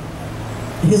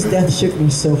his death shook me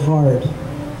so hard,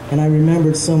 and I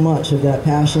remembered so much of that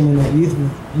passion and that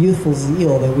youthful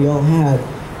zeal that we all had,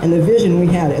 and the vision we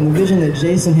had, and the vision that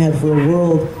Jason had for a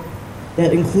world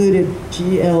that included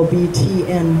GLBT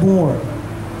and more.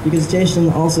 Because Jason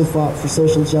also fought for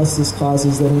social justice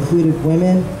causes that included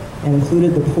women and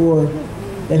included the poor,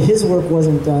 that his work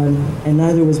wasn't done, and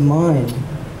neither was mine,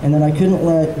 and that I couldn't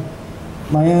let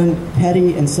my own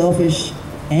petty and selfish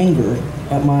anger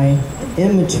at my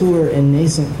immature and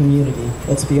nascent community,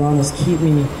 let's be honest, keep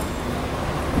me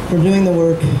from doing the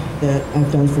work that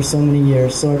I've done for so many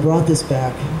years. So I brought this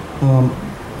back,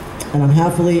 and I'm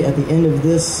happily, at the end of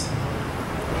this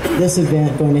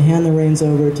event, going to hand the reins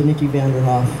over to Nycii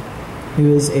Vanderhoff,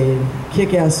 who is a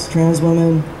kick-ass trans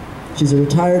woman. She's a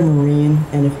retired Marine,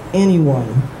 and if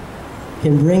anyone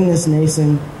can bring this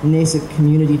nascent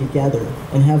community together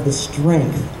and have the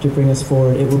strength to bring us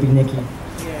forward, it will be Nycii.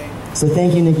 So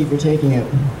thank you, Nycii, for taking it.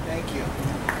 Thank you.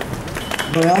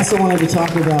 But I also wanted to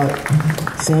talk about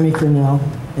Sammy Cornell,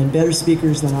 and better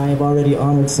speakers than I have already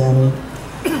honored Sammy.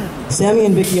 Sammy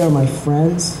and Vicky are my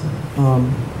friends.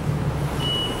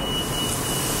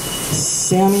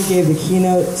 Sammy gave the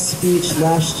keynote speech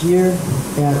last year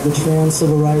at the Trans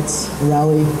Civil Rights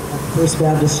Rally at First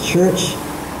Baptist Church,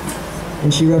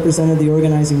 and she represented the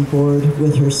organizing board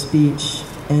with her speech.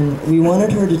 And we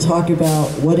wanted her to talk about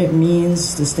what it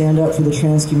means to stand up for the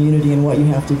trans community and what you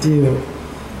have to do.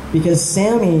 Because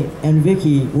Sammy and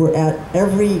Vicky were at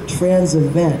every trans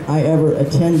event I ever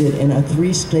attended in a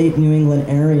 3-state New England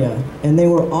area. And they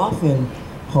were often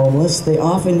homeless. They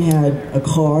often had a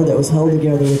car that was held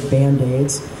together with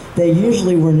Band-Aids. They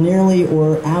usually were nearly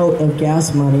or out of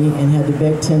gas money and had to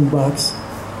beg $10.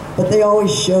 But they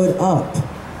always showed up.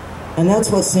 And that's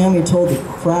what Sammy told the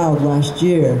crowd last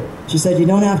year. She said, you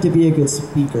don't have to be a good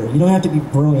speaker. You don't have to be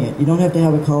brilliant. You don't have to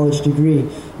have a college degree.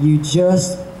 You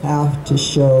just have to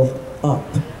show up.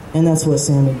 And that's what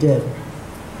Sammy did.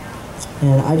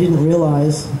 And I didn't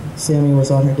realize Sammy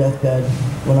was on her deathbed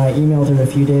when I emailed her a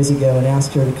few days ago and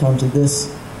asked her to come to this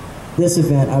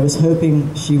event. I was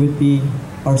hoping she would be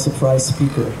our surprise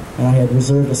speaker. And I had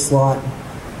reserved a slot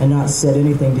and not said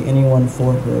anything to anyone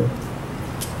for her.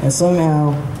 And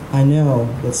somehow, I know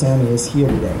that Sammy is here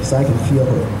today, because I can feel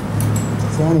her.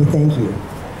 Sammy, thank you.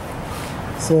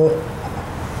 So,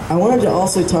 I wanted to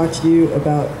also talk to you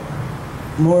about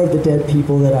more of the dead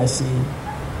people that I see.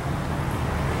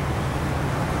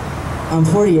 I'm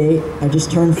 48. I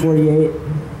just turned 48.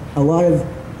 A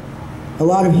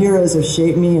lot of heroes have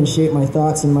shaped me and shaped my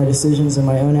thoughts and my decisions and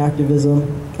my own activism.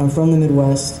 I'm from the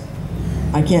Midwest.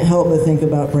 I can't help but think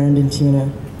about Brandon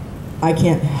Tina. I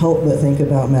can't help but think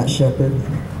about Matt Shepard,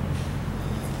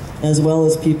 as well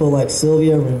as people like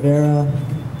Sylvia Rivera,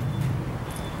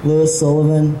 Louis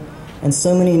Sullivan, and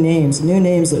so many names, new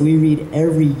names that we read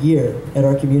every year at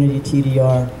our community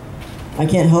TDR. I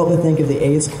can't help but think of the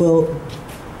AIDS quilt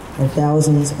and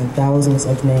thousands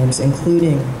of names,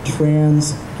 including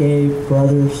trans, gay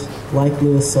brothers like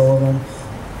Louis Sullivan.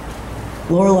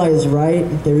 Lorelei is right.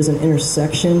 There is an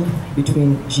intersection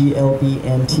between GLB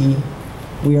and T.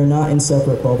 We are not in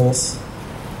separate bubbles.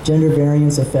 Gender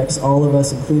variance affects all of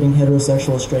us, including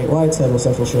heterosexual straight whites,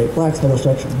 heterosexual straight blacks,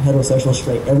 heterosexual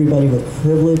straight everybody with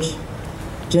privilege.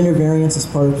 Gender variance is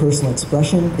part of personal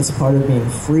expression. It's part of being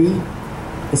free.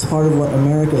 It's part of what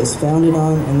America is founded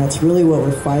on, and that's really what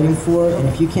we're fighting for. And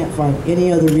if you can't find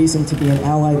any other reason to be an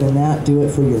ally than that, do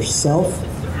it for yourself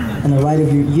and the right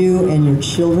of you and your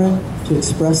children to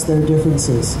express their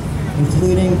differences,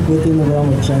 including within the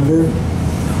realm of gender.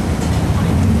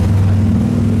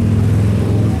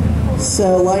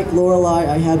 So, like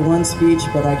Lorelei, I had one speech,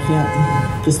 but I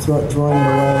can't just throwing it away.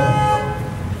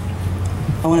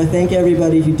 I want to thank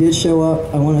everybody who did show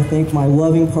up. I want to thank my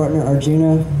loving partner,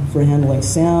 Arjuna, for handling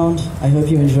sound. I hope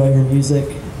you enjoy her music.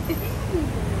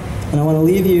 And I want to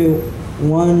leave you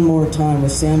one more time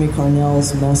with Sammy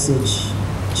Carnell's message.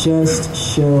 Just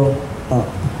show up,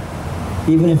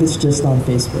 even if it's just on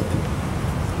Facebook.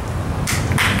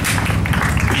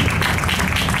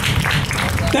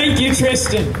 Thank you,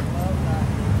 Trystan.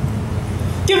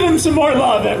 Give him some more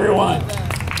love, everyone.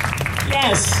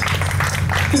 Yes,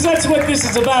 because that's what this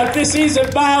is about. This is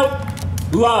about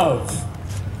love.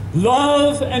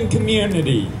 Love and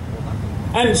community.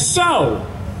 And so,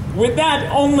 with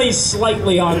that only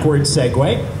slightly awkward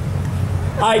segue,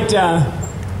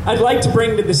 I'd like to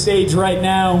bring to the stage right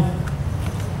now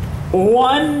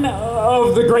one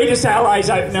of the greatest allies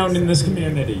I've known in this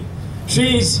community.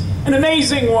 She's an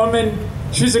amazing woman.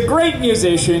 She's a great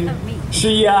musician.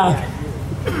 She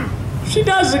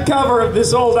does a cover of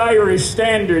this old Irish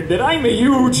standard that I'm a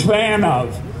huge fan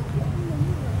of.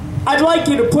 I'd like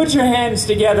you to put your hands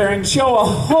together and show a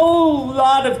whole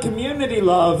lot of community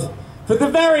love for the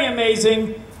very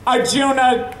amazing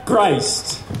Arjuna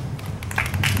Greist.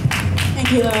 Thank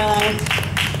you, Lorelei.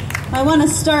 I want to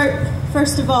start,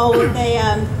 first of all, with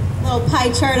a little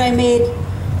pie chart I made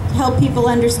to help people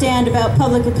understand about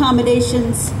public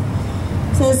accommodations.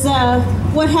 It says,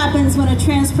 what happens when a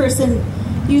trans person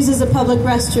uses a public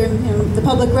restroom, the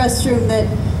public restroom that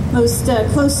most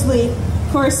closely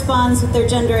corresponds with their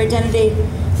gender identity.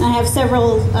 And I have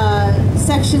several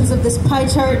sections of this pie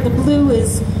chart. The blue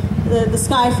is the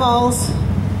sky falls.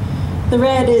 The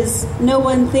red is no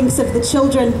one thinks of the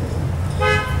children.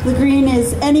 The green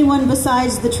is anyone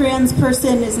besides the trans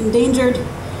person is endangered.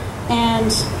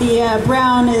 And the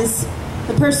brown is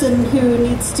the person who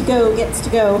needs to go gets to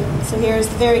go. So here's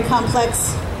the very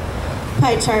complex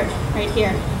pie chart right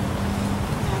here.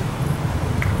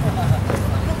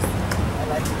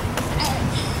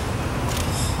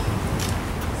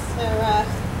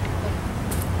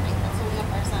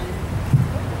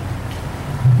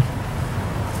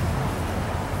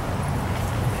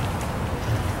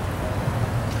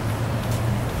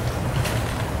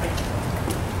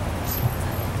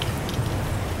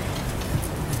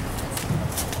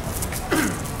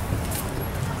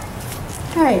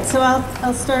 All right, so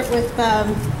I'll start with,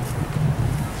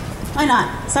 why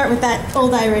not? Start with that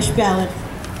old Irish ballad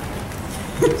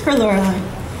for Lorelei.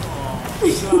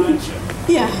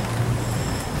 Yeah.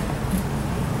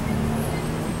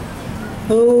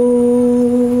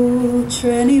 Oh,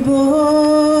 tranny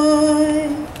boy,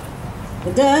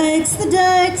 the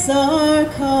dykes are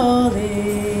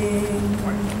calling,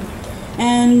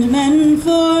 and men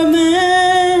for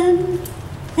men,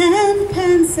 and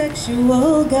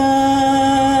pansexual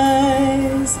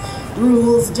guys.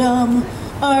 Rules dumb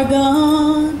are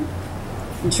gone,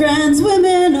 and trans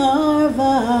women are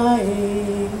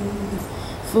vying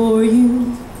for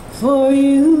you,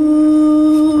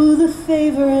 the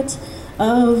favorite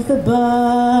of the bi.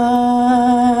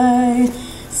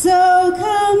 So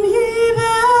come ye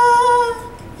back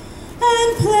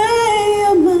and play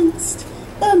amongst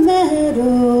the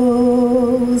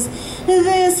meadows.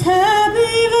 This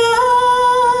happy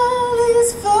valley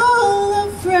is full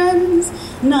of friends,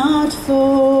 not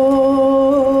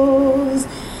foes.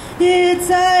 It's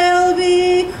I'll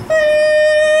be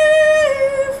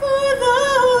queer for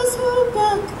those who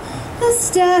buck the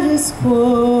status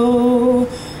quo.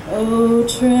 Oh,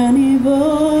 tranny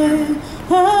boy,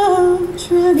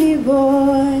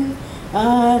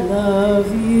 I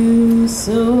love you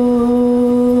so.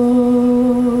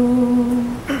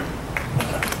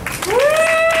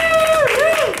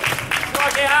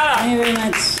 Thank you very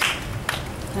much.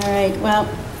 All right, well,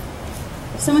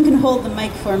 if someone can hold the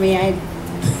mic for me, I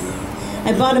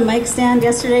bought a mic stand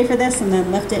yesterday for this and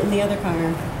then left it in the other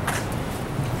car.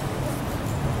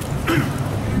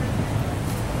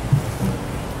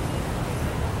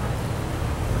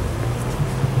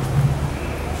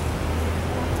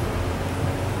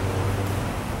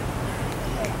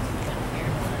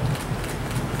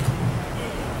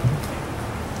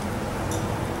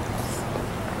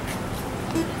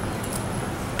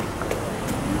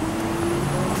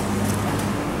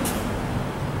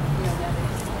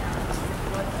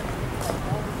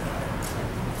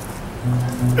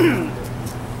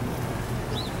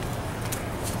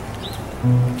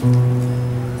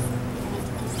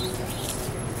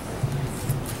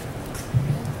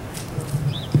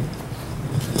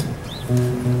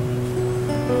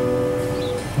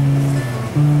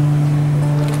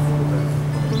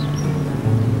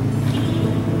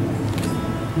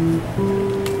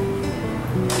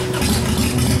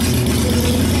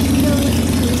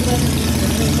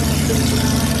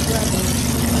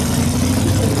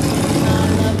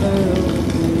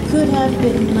 could have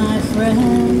been my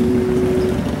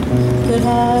friend, could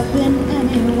have been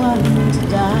anyone to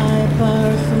die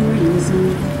apart from reason.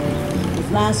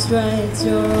 If last right's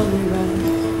your only right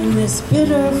in this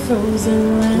bitter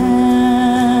frozen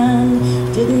land.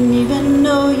 Didn't even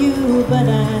know you, but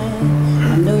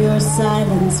I know your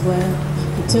silence well.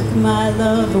 He took my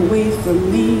love away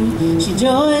from me. She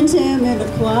joined him in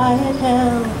a quiet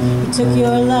hell. He took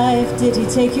your life, did he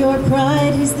take your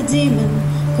pride? He's the demon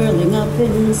curling up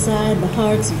inside the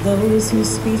hearts of those who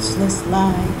speechless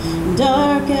lie in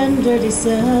dark and dirty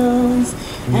cells.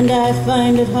 And I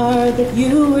find it hard that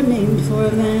you were named for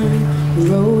a man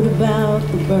who wrote about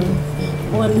the birth,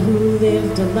 one who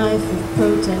lived a life of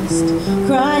protest,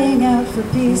 crying out for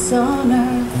peace on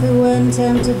earth, who when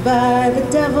tempted by the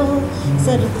devil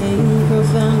said a thing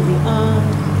profoundly odd,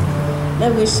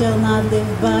 that we shall not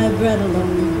live by bread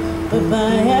alone, but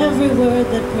by every word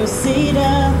that proceedeth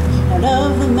out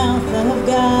of the mouth of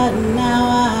God. Now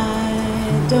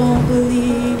I don't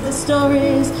believe the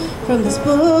stories from this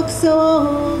book so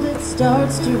old it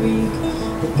starts to reek,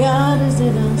 that God is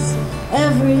in us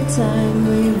every time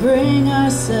we bring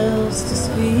ourselves to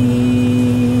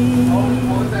speak.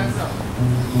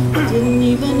 I didn't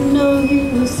even know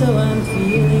you, so I'm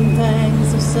feeling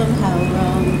pangs of somehow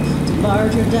wrong to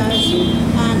martyrdise you,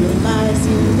 analyze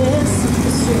you, listen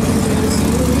to strangers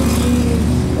eulogy.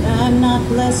 But I'm not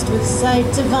blessed with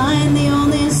sight divine, the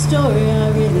only story I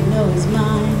really know is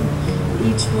mine.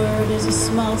 Each word is a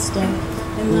small step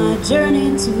in my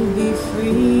journey to be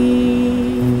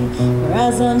free. For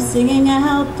as I'm singing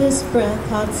out this breath,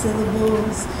 hot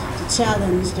syllables to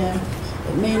challenge death,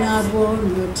 it may not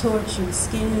warm your tortured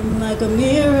skin like a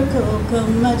miracle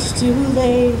come much too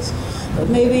late, but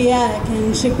maybe I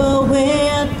can chip away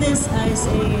at this ice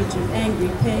age of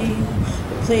angry pain,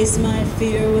 replace my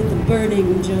fear with a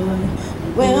burning joy,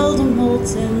 weld a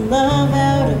molten love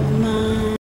out of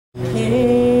my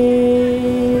head.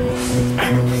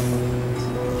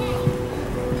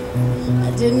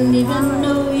 I didn't even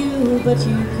know you, but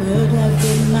you could have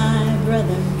been my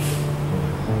brother,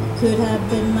 could have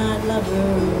been my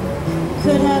lover,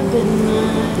 could have been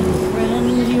my friend.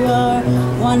 You are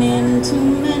one in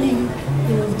too many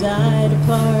who have died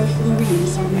apart from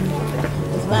reason.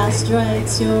 If last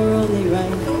right's your only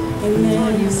right in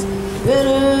this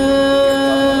bitter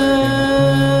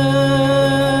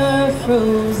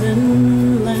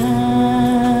frozen land.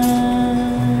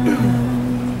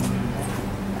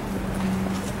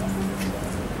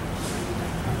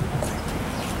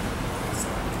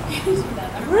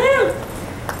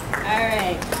 All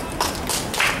right.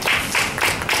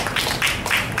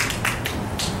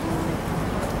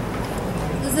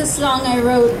 This is a song I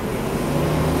wrote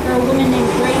for a woman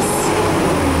named Greist.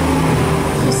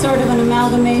 She's sort of an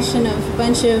amalgamation of a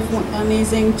bunch of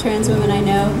amazing trans women I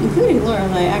know, including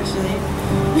Lorelei, actually.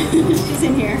 She's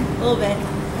in here a little bit.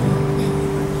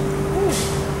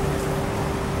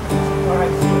 All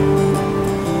right.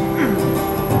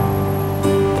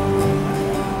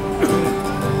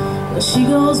 She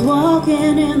goes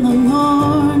walking in the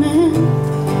morning,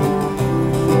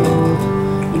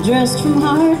 dressed from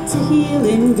heart to heel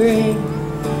in gray,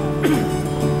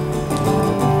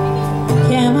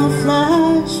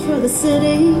 camouflage for the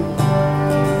city,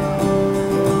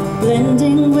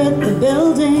 blending with the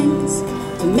buildings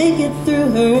to make it through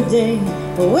her day.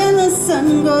 But when the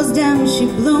sun goes down, she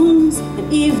blooms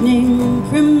an evening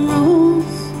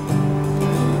primrose,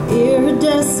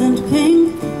 iridescent pink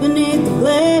beneath the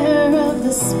glare of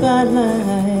the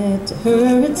spotlight. To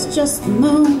her it's just the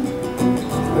moon,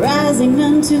 rising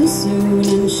none too soon,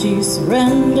 and she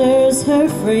surrenders her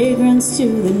fragrance to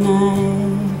the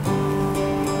night.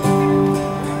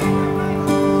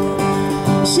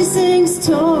 She sings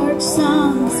torch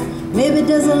songs, maybe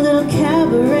does a little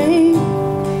cabaret.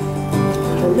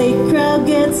 The late crowd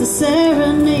gets a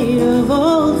serenade of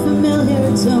old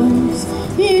familiar tones,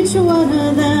 each one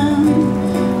of them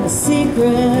a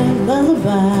secret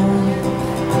lullaby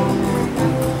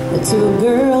to a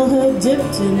girlhood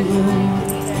dipped in blue.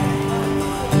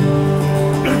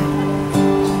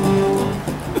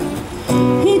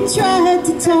 He tried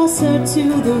to toss her to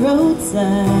the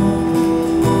roadside,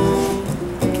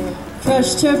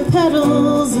 crushed her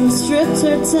petals and stripped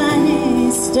her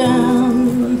tiny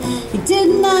stem. He did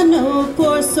not know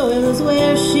poor soil is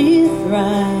where she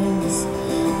thrives,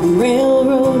 on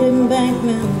railroad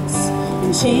embankments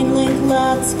and chain link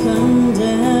lots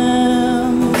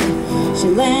condemned. She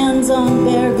lands on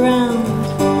bare ground,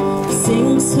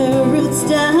 sinks her roots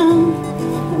down,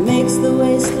 and makes the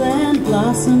wasteland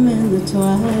blossom in the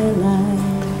twilight.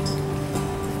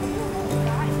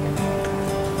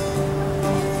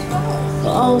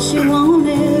 All she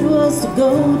wanted was supposed to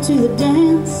go to the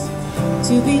dance,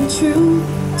 to be true,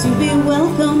 to be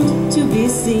welcomed, to be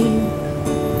seen.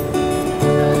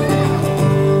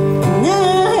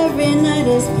 Now every night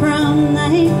is prom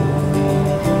night.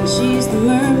 She's the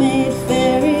mermaid,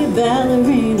 fairy,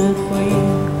 ballerina queen.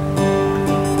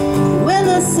 When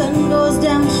the sun goes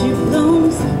down, she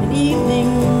blooms an evening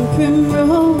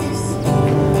primrose,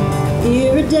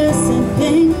 iridescent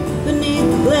pink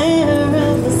beneath the glare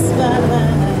of the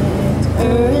spotlight.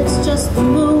 It's just the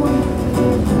moon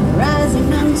rising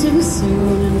none too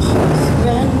soon, and she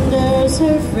surrenders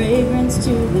her fragrance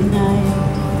to the night.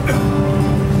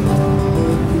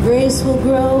 Grace will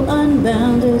grow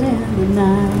unbounded in the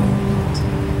night.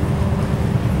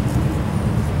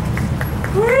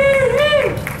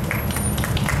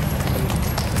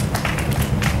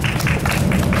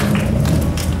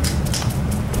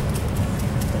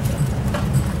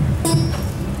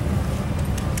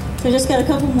 So I just got a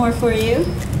couple more for you.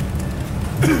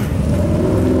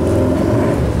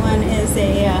 One is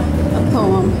a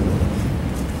poem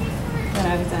that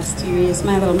I was asked to use,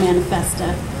 my little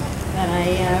manifesto that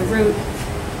I wrote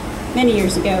many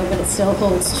years ago, but it still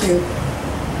holds true.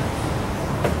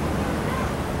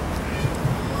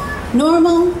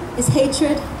 Normal is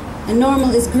hatred, and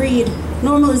normal is greed.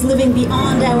 Normal is living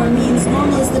beyond our means.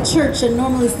 Normal is the church, and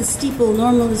normal is the steeple.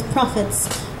 Normal is profits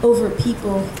over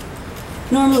people.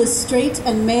 Normal is straight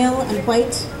and male and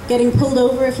white, getting pulled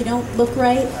over if you don't look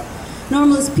right.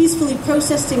 Normal is peacefully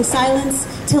protesting silence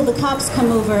till the cops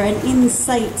come over and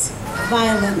incite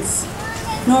violence.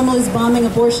 Normal is bombing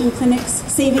abortion clinics,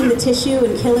 saving the tissue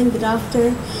and killing the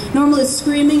doctor. Normal is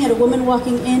screaming at a woman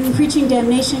walking in, preaching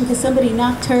damnation because somebody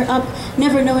knocked her up,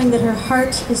 never knowing that her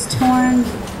heart is torn,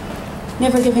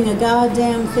 never giving a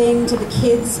goddamn thing to the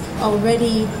kids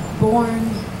already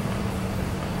born.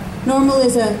 Normal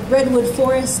is a redwood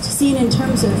forest seen in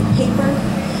terms of paper.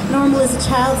 Normal is a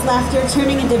child's laughter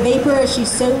turning into vapor as she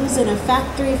sews in a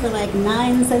factory for like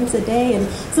 9 cents a day, and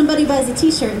somebody buys a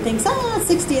t-shirt and thinks,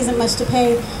 60 isn't much to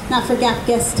pay, not for Gap,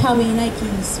 Guess, Tommy,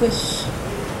 Nycii, Swish.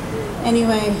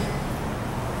 Anyway,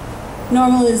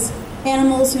 normal is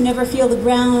animals who never feel the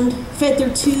ground, fed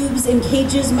through tubes in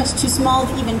cages much too small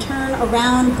to even turn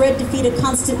around, bred to feed a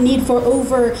constant need for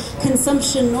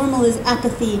over-consumption. Normal is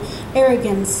apathy,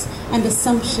 arrogance, and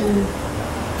assumption.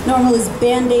 Normal is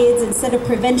band-aids instead of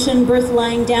prevention, birth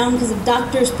lying down because of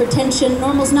doctors' pretension.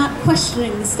 Normal's not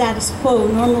questioning the status quo.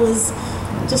 Normal is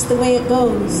just the way it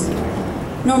goes.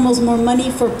 Normal's more money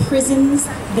for prisons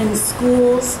than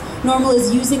schools. Normal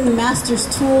is using the master's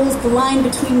tools, the line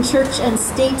between church and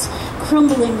state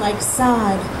crumbling like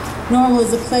sod. Normal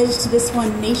is a pledge to this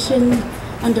one nation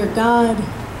under God.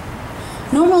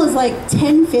 Normal is like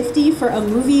 $10.50 for a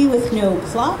movie with no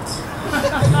plot.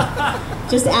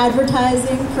 Just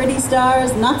advertising, pretty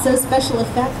stars, not so special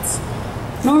effects.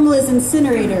 Normal is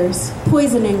incinerators,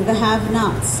 poisoning the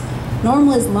have-nots.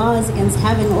 Normal is laws against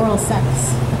having oral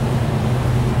sex.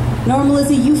 Normal is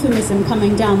a euphemism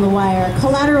coming down the wire,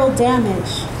 collateral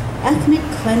damage, ethnic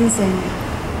cleansing,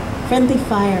 friendly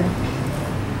fire.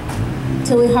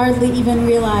 Till we hardly even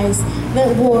realize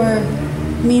that war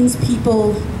means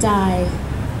people die.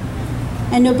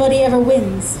 And nobody ever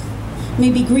wins.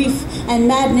 Maybe grief and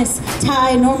madness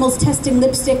tie Normal's testing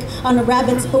lipstick on a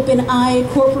rabbit's open eye,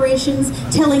 corporations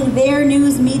telling their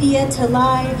news media to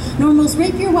lie. Normal's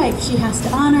rape your wife, she has to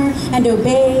honor and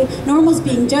obey. Normal's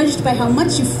being judged by how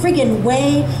much you friggin'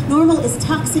 weigh. Normal is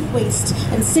toxic waste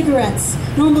and cigarettes.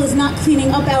 Normal is not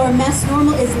cleaning up our mess.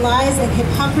 Normal is lies and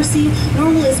hypocrisy.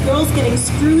 Normal is girls getting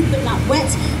screwed but not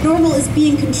wet. Normal is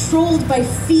being controlled by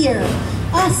fear.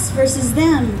 Us versus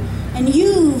them. And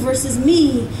you versus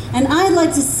me, and I'd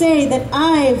like to say that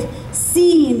I've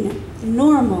seen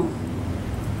normal.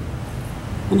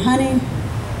 And honey,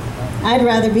 I'd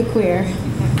rather be queer.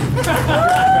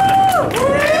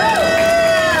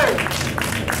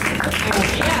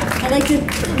 I'd like to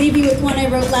leave you with one I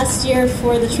wrote last year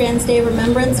for the Trans Day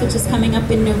Remembrance, which is coming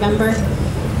up in November.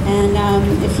 And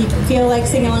if you feel like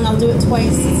singing along, I'll do it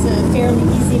twice. It's a fairly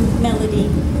easy melody.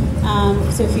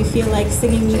 So if you feel like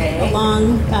singing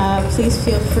along, please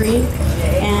feel free.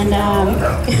 And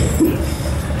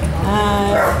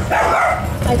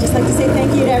I'd just like to say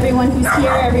thank you to everyone who's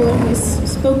here, everyone who's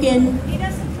spoken,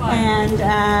 and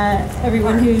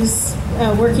everyone who's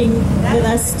working with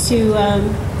us to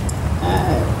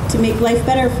make life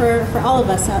better for all of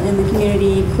us out in the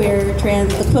community, queer,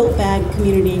 trans, the quilt bag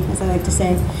community, as I like to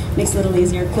say. Makes it a little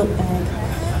easier, quilt bag.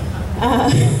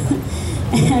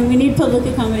 And we need public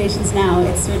accommodations now.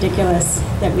 It's ridiculous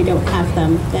that we don't have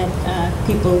them, that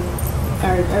people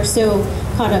are so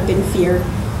caught up in fear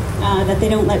that they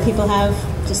don't let people have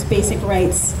just basic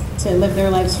rights to live their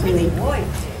lives freely.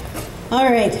 All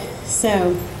right,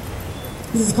 so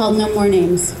this is called No More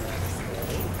Names.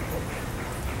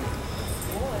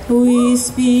 We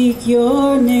speak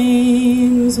your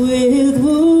names with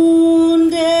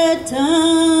wounded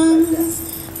tongues,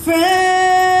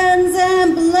 friends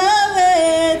and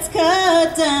beloveds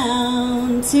cut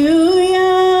down too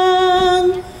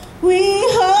young. We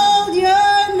hold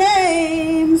your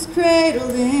names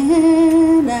cradled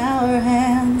in our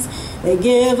hands. They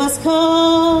give us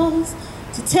calls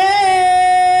to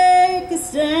take a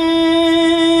stand.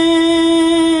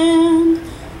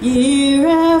 Year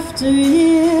after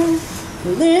year,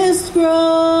 the list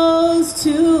grows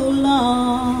too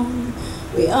long.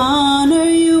 We honor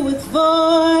you with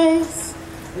voice,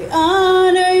 we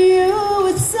honor you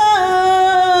with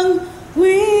song.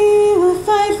 We will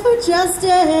fight for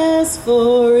justice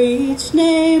for each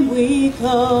name we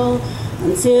call,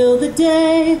 until the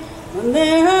day when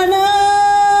there are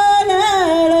none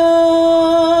at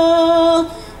all.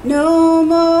 No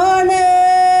more names,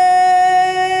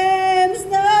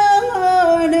 no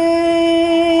more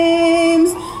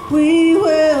names. We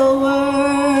will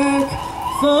work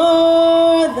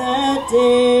for that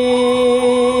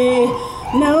day.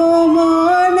 No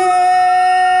more names,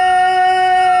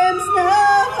 no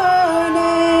more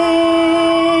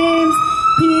names.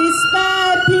 Piece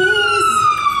by piece,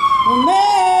 we'll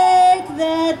make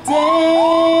that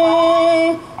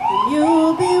day, and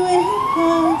you'll be with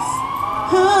us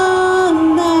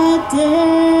on that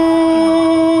day.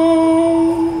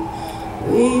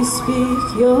 We speak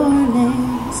your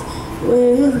names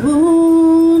with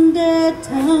wounded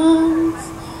tongues,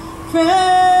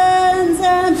 friends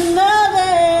and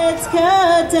beloveds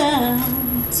cut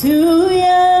down too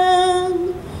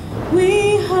young.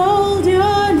 We hold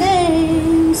your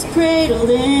names cradled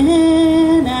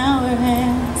in our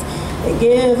hands. They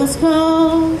give us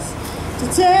calls to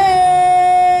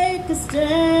take a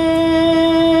stand.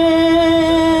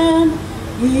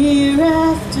 Year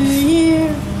after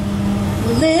year,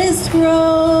 the list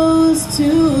grows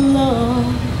too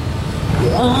long. We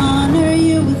honor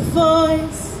you with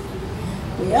voice,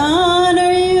 we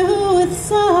honor you with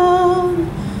song.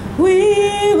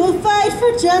 We will fight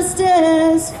for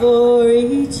justice for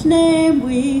each name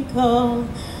we call,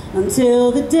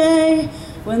 until the day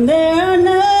when there are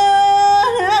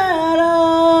none at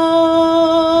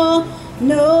all.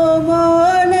 No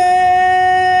more names,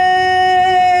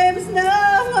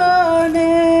 no more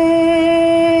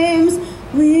names.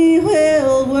 We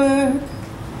will work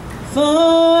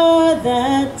for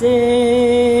that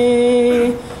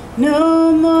day.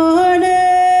 No more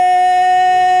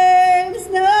names,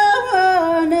 no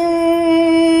more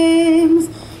names.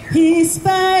 Piece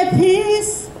by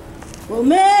piece, we'll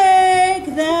make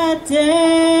that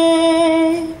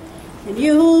day, and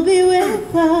you'll be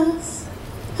with us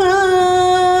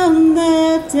on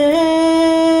that day.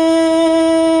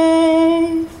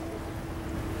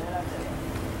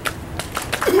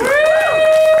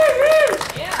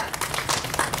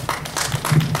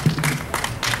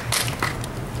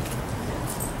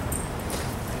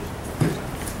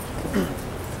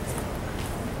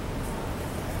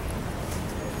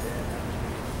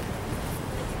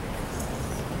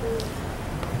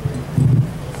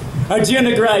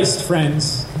 Arjuna Greist,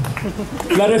 friends.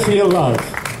 Let her feel love.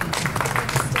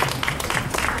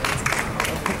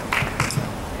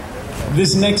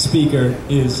 This next speaker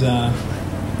is a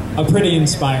pretty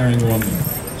inspiring woman.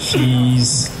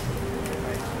 She's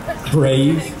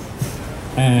brave,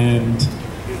 and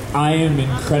I am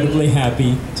incredibly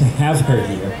happy to have her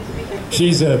here.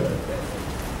 She's a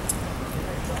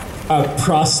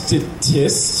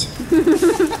prostitutist.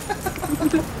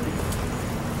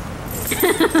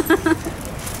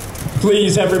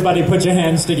 Please, everybody, put your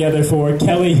hands together for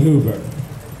Kelli Hoover.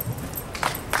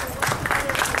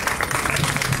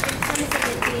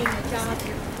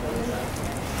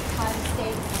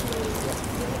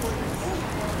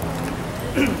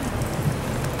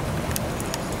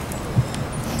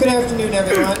 Good afternoon,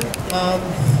 everyone.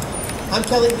 I'm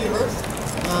Kelli Hoover,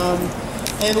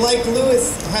 and like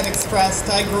Lewis had expressed,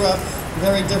 I grew up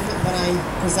very different than I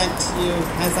present to you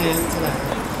as I am today.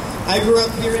 I grew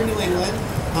up here in New England.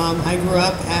 I grew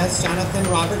up as Jonathan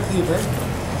Robert Hoover,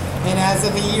 and as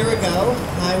of a year ago,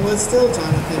 I was still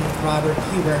Jonathan Robert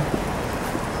Hoover.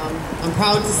 I'm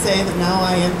proud to say that now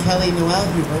I am Kelli Noel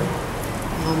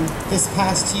Hoover. This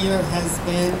past year has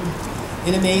been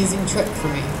an amazing trip for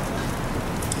me.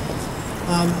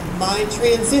 My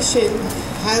transition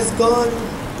has gone,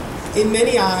 in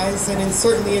many eyes, and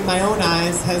certainly in my own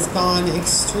eyes, has gone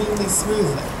extremely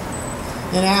smoothly.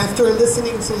 And after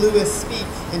listening to Lewis speak,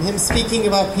 and him speaking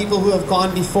about people who have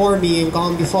gone before me and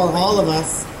gone before all of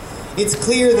us, it's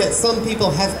clear that some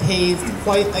people have paved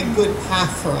quite a good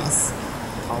path for us.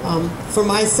 For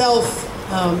myself,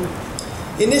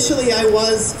 initially I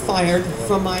was fired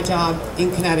from my job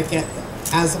in Connecticut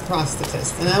as a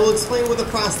prosthetist. And I will explain what a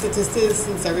prosthetist is,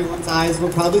 since everyone's eyes were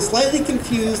probably slightly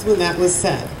confused when that was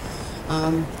said.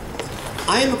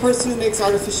 I am a person who makes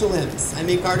artificial limbs. I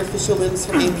make artificial limbs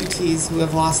for amputees who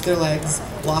have lost their legs,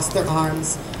 lost their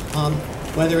arms,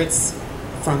 whether it's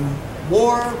from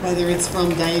war, whether it's from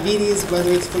diabetes,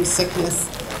 whether it's from sickness.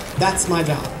 That's my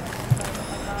job.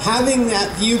 Having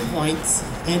that viewpoint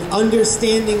and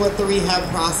understanding what the rehab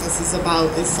process is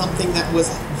about is something that was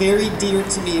very dear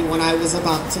to me when I was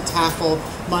about to tackle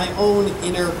my own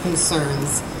inner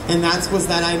concerns. And that was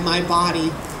that my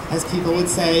body, as people would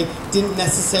say, didn't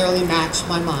necessarily match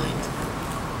my mind.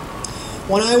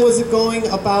 When I was going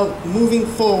about moving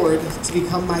forward to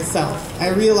become myself, I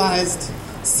realized,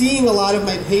 seeing a lot of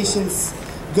my patients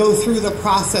go through the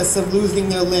process of losing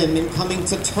their limb and coming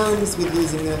to terms with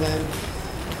losing their limb,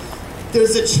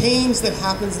 there's a change that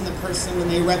happens in the person when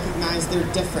they recognize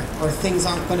they're different or things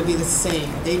aren't going to be the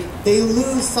same. They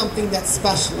lose something that's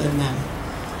special in them.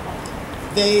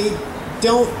 They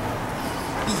don't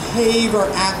behave or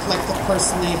act like the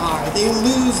person they are. They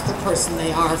lose the person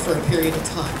they are for a period of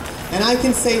time. And I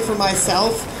can say for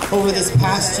myself, over this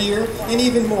past year, and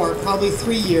even more, probably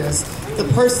 3 years, the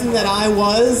person that I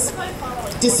was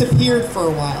disappeared for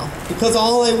a while, because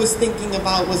all I was thinking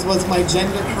about was my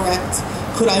gender correct?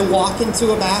 Could I walk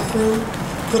into a bathroom?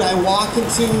 Could I walk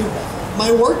into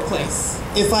my workplace?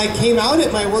 If I came out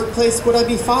at my workplace, would I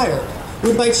be fired?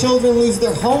 Would my children lose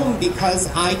their home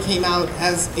because I came out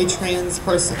as a trans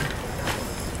person?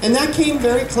 And that came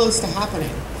very close to happening.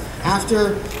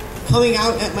 After coming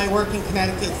out at my work in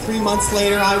Connecticut, 3 months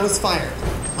later, I was fired.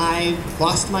 I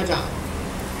lost my job.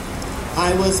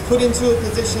 I was put into a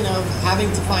position of having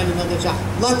to find another job.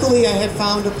 Luckily, I had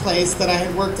found a place that I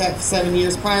had worked at for 7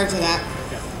 years prior to that,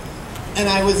 and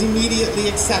I was immediately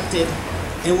accepted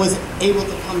and was able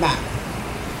to come back.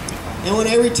 And when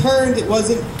I returned, it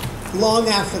wasn't long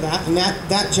after that, and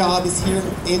that job is here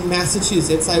in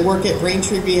Massachusetts. I work at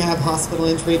Braintree Rehab Hospital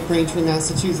in Braintree,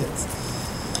 Massachusetts.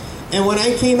 And when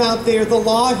I came out there, the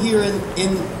law here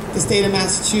in the state of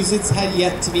Massachusetts had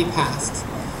yet to be passed.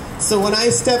 So when I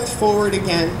stepped forward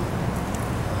again,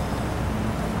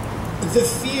 the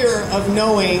fear of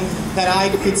knowing that I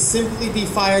could simply be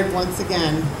fired once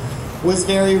again was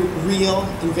very real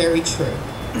and very true.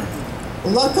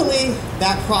 Luckily,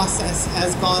 that process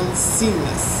has gone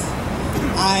seamless.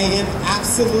 I am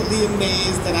absolutely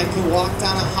amazed that I can walk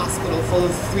down a hospital full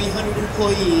of 300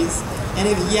 employees and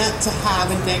have yet to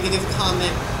have a negative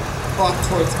comment brought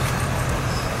towards me.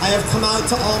 I have come out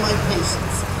to all my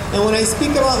patients. And when I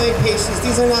speak about my patients,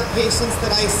 these are not patients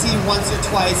that I see once or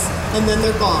twice and then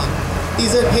they're gone.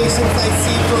 These are patients I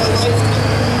see for a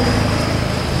lifetime.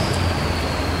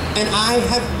 And I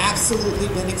have absolutely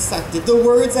been accepted. The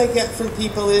words I get from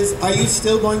people is, are you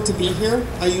still going to be here?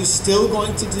 Are you still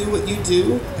going to do what you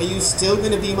do? Are you still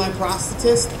going to be my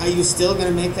prosthetist? Are you still going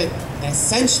to make a,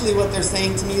 essentially what they're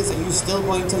saying to me is, are you still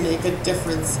going to make a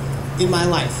difference in my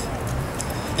life?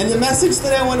 And the message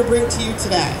that I want to bring to you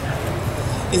today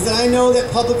is that I know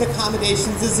that public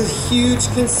accommodations is a huge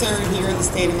concern here in the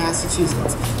state of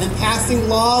Massachusetts. And passing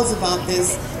laws about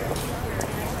this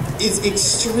is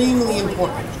extremely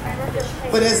important.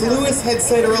 But as Lewis had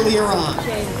said earlier on,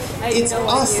 it's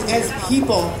us as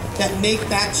people that make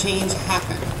that change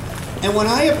happen. And when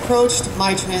I approached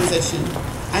my transition,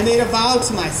 I made a vow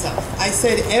to myself. I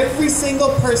said every single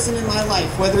person in my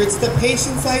life, whether it's the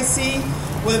patients I see,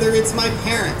 whether it's my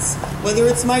parents, whether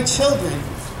it's my children,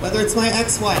 whether it's my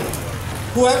ex-wife,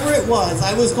 whoever it was,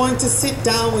 I was going to sit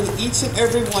down with each and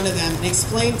every one of them and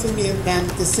explain to them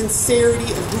the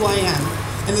sincerity of who I am.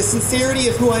 And the sincerity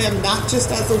of who I am, not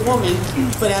just as a woman,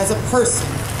 but as a person,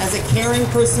 as a caring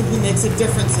person who makes a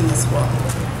difference in this world.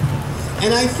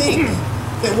 And I think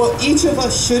that what each of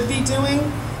us should be doing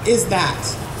is that.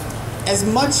 As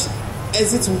much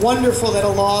as it's wonderful that a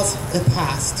law is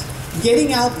passed,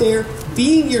 getting out there,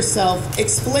 being yourself,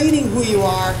 explaining who you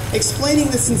are, explaining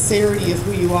the sincerity of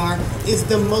who you are, is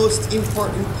the most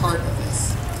important part of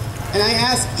this. And I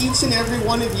ask each and every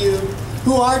one of you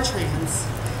who are trans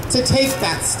to take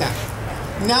that step.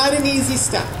 Not an easy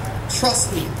step.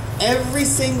 Trust me, every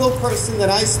single person that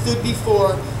I stood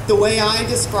before, the way I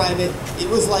describe it, it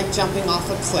was like jumping off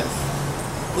a cliff.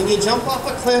 When you jump off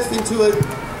a cliff into a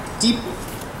deep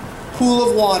pool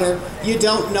of water, you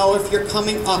don't know if you're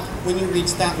coming up when you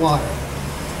reach that water.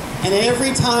 And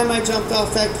every time I jumped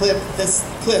off that cliff,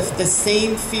 the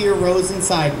same fear rose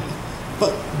inside me.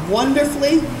 But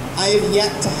wonderfully, I have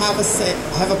yet to have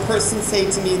a person say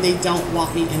to me they don't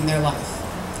want me in their life.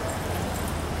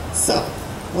 So,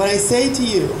 what I say to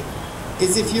you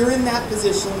is if you're in that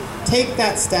position, take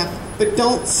that step, but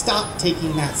don't stop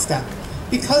taking that step.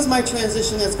 Because my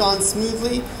transition has gone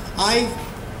smoothly, I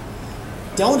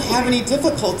don't have any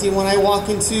difficulty when I walk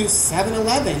into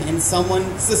 7-Eleven and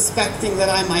someone suspecting that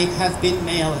I might have been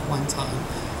male at one time.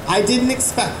 I didn't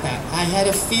expect that. I had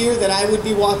a fear that I would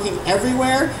be walking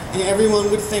everywhere and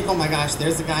everyone would think, oh my gosh,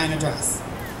 there's a guy in a dress.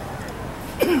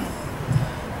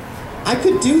 I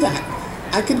could do that.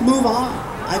 I could move on.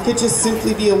 I could just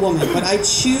simply be a woman. But I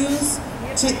choose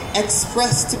to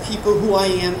express to people who I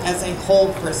am as a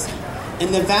whole person.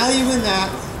 And the value in that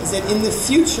is that in the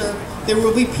future, there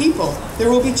will be people, there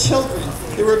will be children,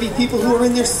 there will be people who are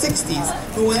in their 60s,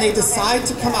 who when they decide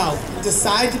to come out,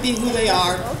 decide to be who they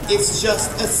are, it's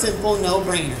just a simple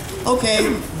no-brainer.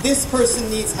 Okay, this person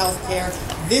needs health care,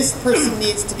 this person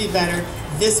needs to be better,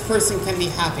 this person can be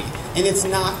happy, and it's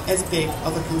not as big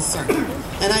of a concern.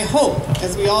 And I hope,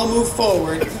 as we all move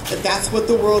forward, that that's what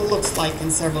the world looks like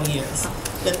in several years,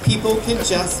 that people can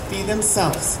just be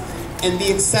themselves and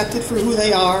be accepted for who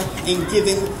they are and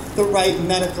given the right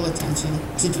medical attention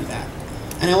to do that.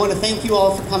 And I want to thank you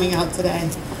all for coming out today,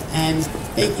 and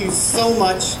thank you so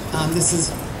much.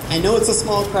 I know it's a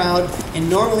small crowd,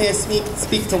 and normally I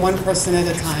speak to one person at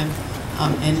a time,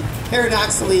 and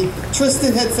paradoxically,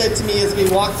 Trystan had said to me as we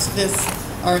walked to this,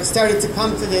 or started to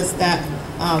come to this, that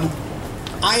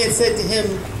I had said to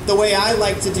him, the way I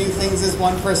like to do things is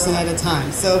one person at a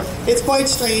time. So it's quite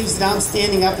strange that I'm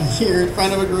standing up here in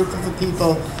front of a group of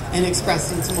people and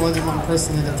expressing to more than one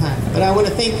person at a time. But I want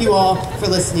to thank you all for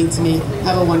listening to me.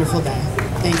 Have a wonderful day.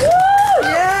 Thank you. Woo!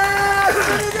 Yeah!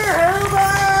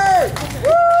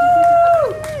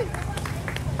 Woo!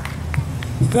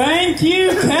 Thank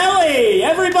you, Kelli!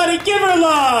 Everybody give her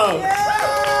love!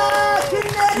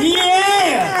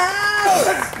 Yeah!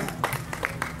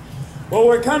 Well,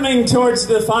 we're coming towards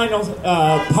the final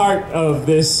part of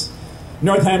this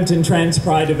Northampton Trans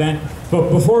Pride event, but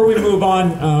before we move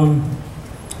on,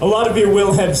 a lot of you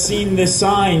will have seen this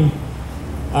sign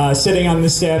sitting on the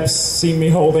steps, seen me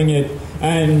holding it,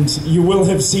 and you will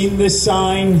have seen this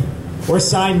sign or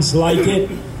signs like it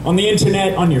on the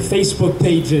internet, on your Facebook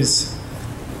pages.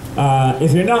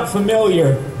 If you're not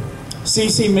familiar,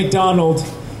 Nycii McDonald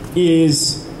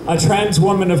is a trans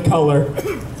woman of color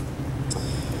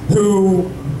who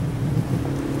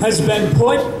has been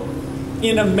put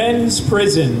in a men's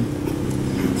prison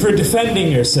for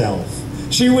defending herself.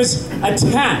 She was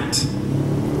attacked,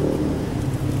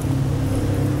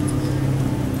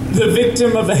 the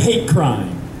victim of a hate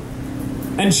crime,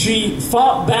 and she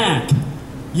fought back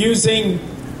using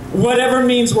whatever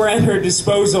means were at her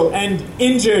disposal and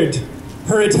injured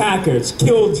her attackers,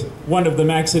 killed one of them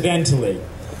accidentally.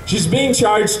 She's being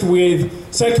charged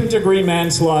with second-degree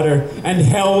manslaughter and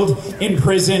held in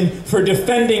prison for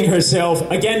defending herself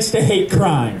against a hate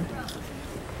crime.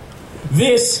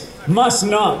 This must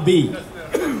not be.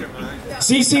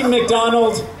 Nycii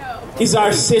McDonald is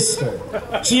our sister.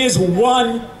 She is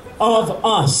one of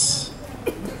us.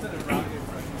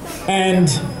 And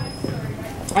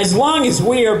as long as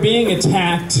we are being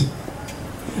attacked,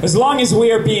 as long as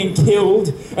we are being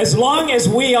killed, as long as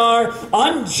we are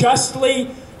unjustly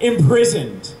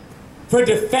imprisoned for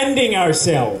defending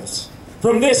ourselves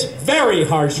from this very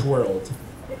harsh world,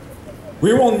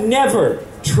 we will never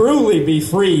truly be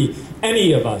free,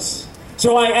 any of us.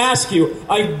 So I ask you,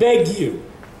 I beg you,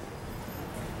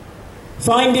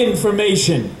 find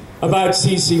information about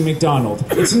Nycii McDonald.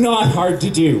 It's not hard to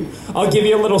do. I'll give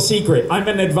you a little secret. I'm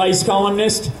an advice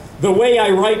columnist. The way I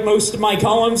write most of my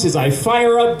columns is I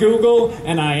fire up Google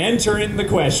and I enter in the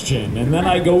question, and then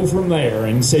I go from there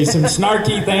and say some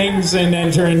snarky things and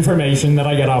enter information that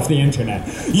I get off the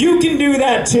internet. You can do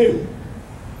that too.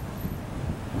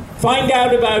 Find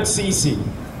out about Nycii.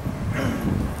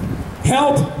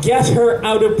 Help get her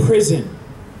out of prison.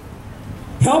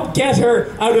 Help get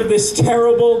her out of this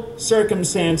terrible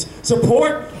circumstance.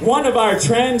 Support one of our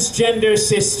transgender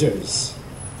sisters.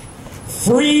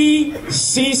 Free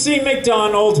Nycii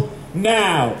McDonald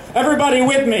now. Everybody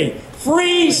with me.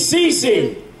 Free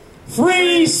Nycii.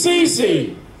 Free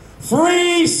Nycii.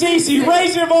 Free Nycii.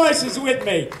 Raise your voices with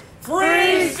me.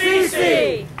 Free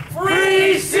Nycii.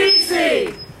 Free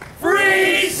Nycii.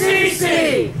 Free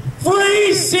Nycii.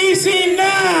 Free Nycii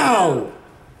now.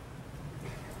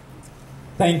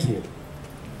 Thank you.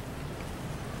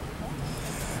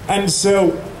 And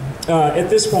so, at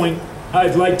this point,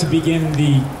 I'd like to begin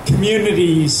the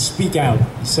Community Speak Out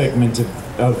segment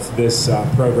of this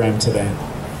program today.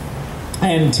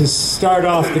 And to start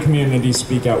off the community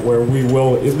speak out, where we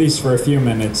will, at least for a few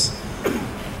minutes,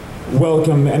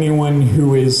 welcome anyone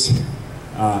who is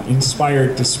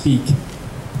inspired to speak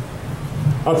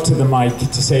up to the mic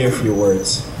to say a few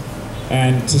words.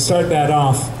 And to start that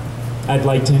off, I'd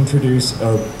like to introduce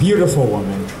a beautiful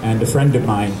woman and a friend of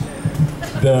mine,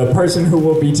 the person who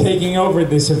will be taking over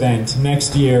this event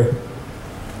next year.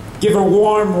 Give a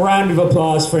warm round of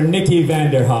applause for Nycii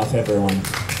Vanderhoff, everyone.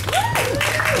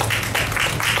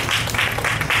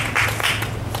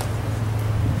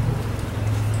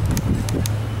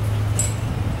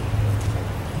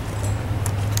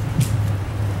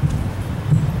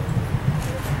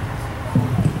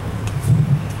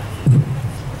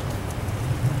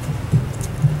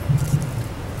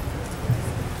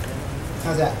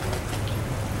 How's that?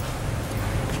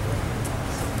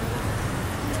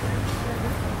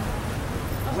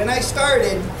 When I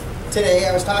started today,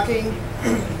 I was talking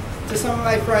to some of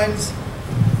my friends.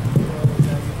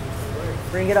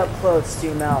 Bring it up close to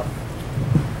your mouth.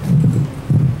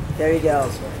 There you go.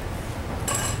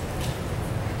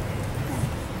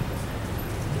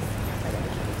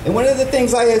 And one of the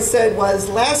things I had said was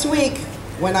last week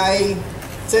when I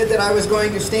said that I was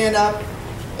going to stand up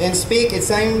and speak, it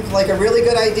seemed like a really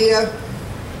good idea.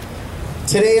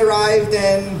 Today arrived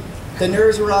and the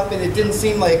nerves were up and it didn't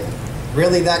seem like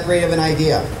really that great of an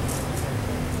idea.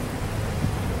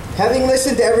 Having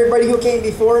listened to everybody who came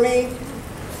before me,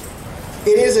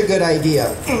 it is a good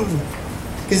idea.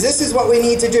 Because this is what we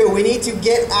need to do. We need to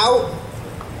get out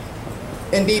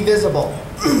and be visible.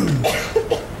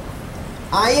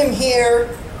 I am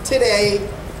here today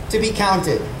to be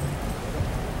counted.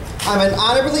 I'm an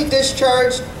honorably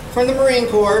discharged from the Marine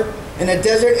Corps and a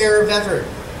Desert Era veteran.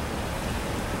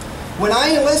 When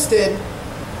I enlisted,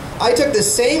 I took the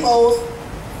same oath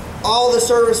all the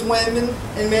service women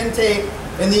and men take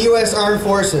in the U.S. Armed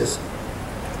Forces.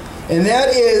 And that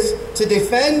is to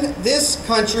defend this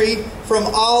country from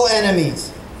all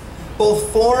enemies, both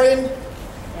foreign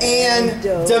and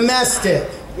domestic.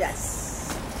 Yes.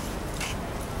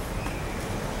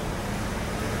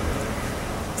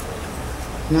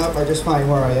 Nope, I just find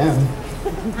where I am.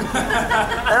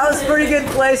 That was a pretty good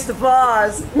place to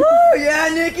pause. Woo! Yeah,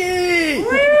 Nycii!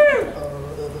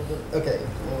 Okay.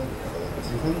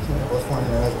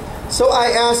 So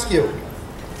I ask you,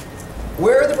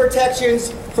 where are the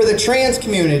protections for the trans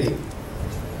community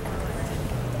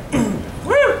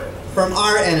from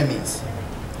our enemies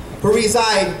who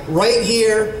reside right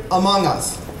here among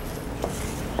us?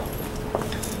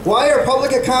 Why are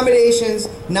public accommodations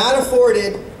not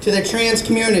afforded to the trans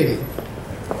community?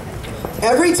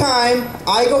 Every time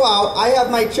I go out, I have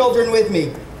my children with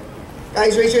me.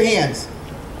 Guys, raise your hands.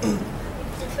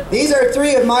 These are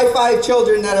 3 of my 5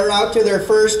 children that are out to their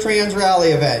first trans rally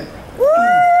event. Woo!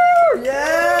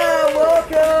 Yeah,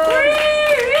 welcome!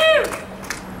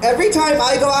 Every time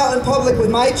I go out in public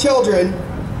with my children,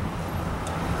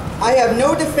 I have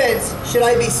no defense should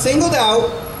I be singled out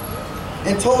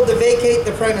and told to vacate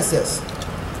the premises.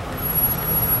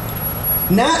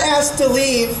 Not asked to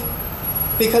leave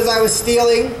because I was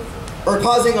stealing or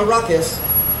causing a ruckus,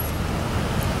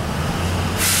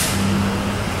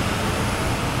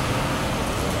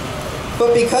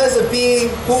 but because of being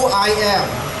who I am,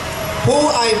 who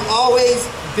I've always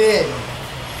been.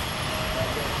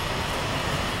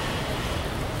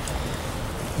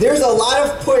 There's a lot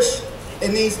of push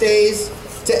in these days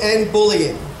to end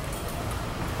bullying.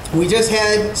 We just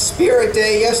had Spirit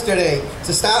Day yesterday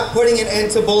to stop putting an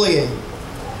end to bullying.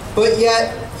 But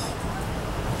yet,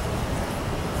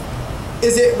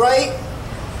 is it right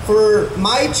for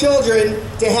my children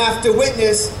to have to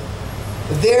witness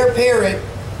their parent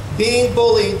being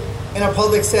bullied in a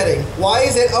public setting? Why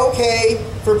is it okay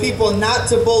for people not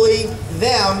to bully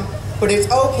them, but it's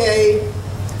okay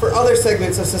for other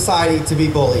segments of society to be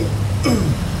bullied?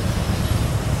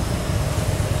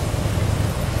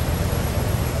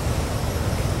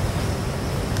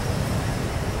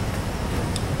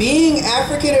 Being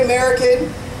African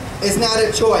American is not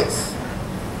a choice.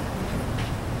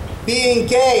 Being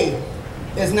gay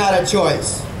is not a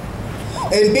choice.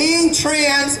 And being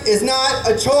trans is not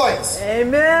a choice.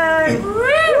 Amen.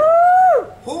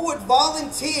 Who would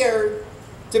volunteer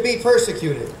to be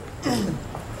persecuted?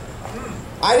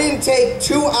 I didn't take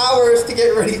 2 hours to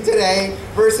get ready today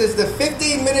versus the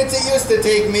 15 minutes it used to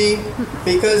take me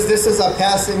because this is a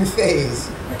passing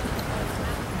phase.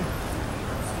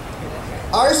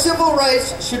 Our civil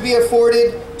rights should be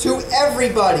afforded to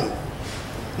everybody,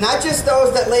 not just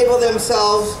those that label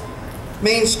themselves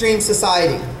mainstream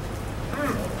society.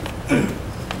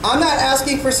 I'm not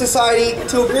asking for society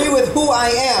to agree with who I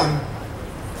am,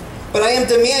 but I am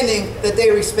demanding that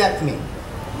they respect me.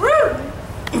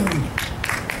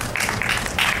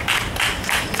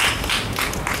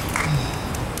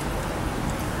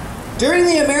 During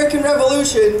the American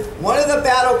Revolution, one of the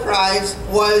battle cries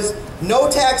was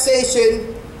no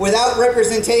taxation without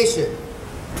representation.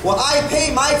 Well, I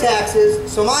pay my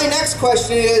taxes, so my next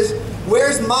question is,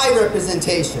 where's my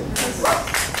representation?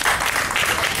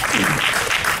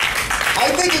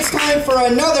 I think it's time for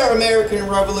another American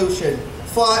Revolution,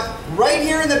 fought right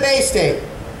here in the Bay State.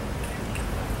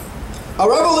 A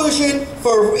revolution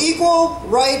for equal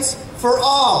rights for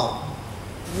all.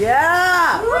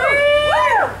 Yeah!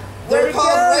 They're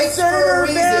called rights for a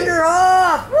reason.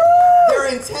 Vanderhoff! They're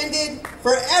intended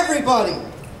for everybody.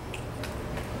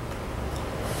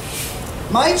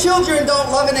 My children don't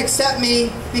love and accept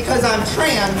me because I'm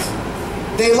trans.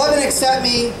 They love and accept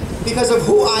me because of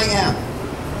who I am.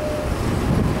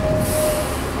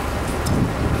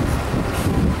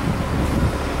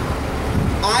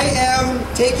 I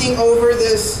am taking over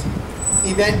this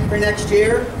event for next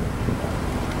year.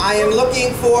 I am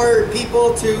looking for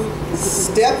people to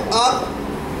step up,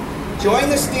 join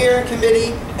the steering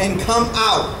committee, and come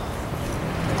out.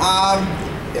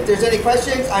 If there's any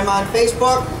questions, I'm on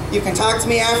Facebook. You can talk to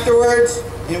me afterwards.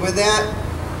 And with that,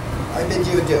 I bid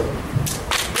you adieu.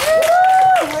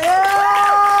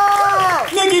 Yeah!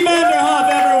 Nycii Vanderhoff,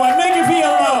 everyone. Make her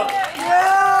feel love.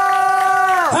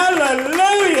 Yeah!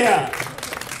 Hallelujah!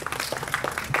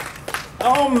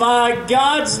 Oh my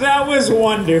gods, that was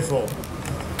wonderful.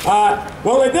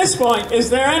 Well, at this point, is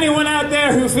there anyone out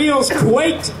there who feels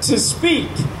quaked to speak?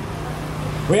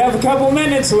 We have a couple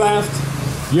minutes left.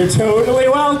 You're totally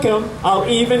welcome. I'll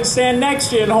even stand next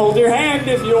to you and hold your hand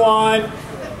if you want.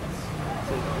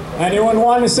 Anyone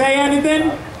want to say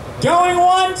anything? Going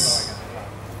once?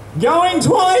 Going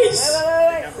twice?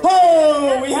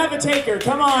 Oh, we have a taker.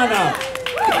 Come on up.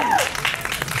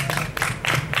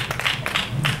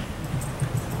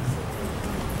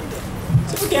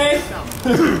 It's okay.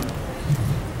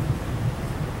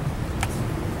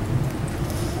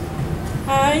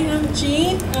 Hi, I'm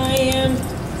Jean. I am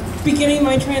beginning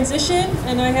my transition,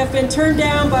 and I have been turned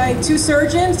down by 2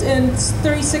 surgeons in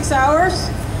 36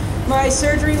 hours. My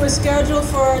surgery was scheduled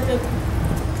for the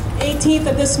 18th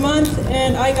of this month,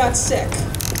 and I got sick.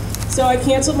 So I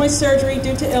canceled my surgery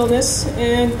due to illness,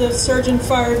 and the surgeon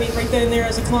fired me right then and there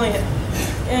as a client,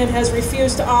 and has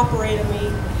refused to operate on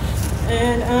me.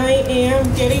 And I am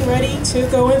getting ready to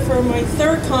go in for my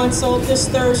 3rd consult this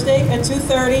Thursday at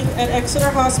 2:30 at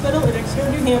Exeter Hospital in Exeter,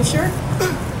 New Hampshire.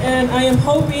 And I am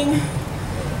hoping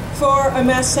for a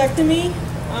mastectomy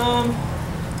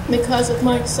because of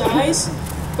my size,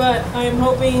 but I am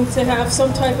hoping to have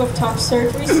some type of top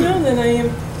surgery soon, and I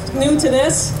am new to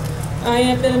this. I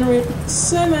have been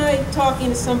semi-talking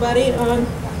to somebody on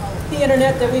the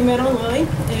internet that we met online,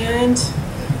 and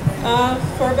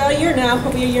for about a year now.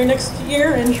 It'll be a year next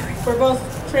year, and we're both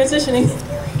transitioning.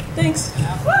 Thanks.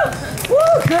 Woo!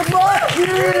 Good luck, you!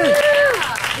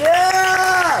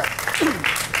 Yeah!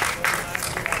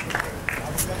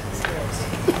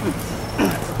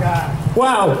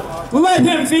 Wow, let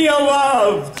him feel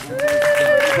loved.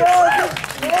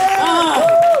 Ah.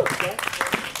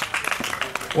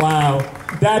 Wow,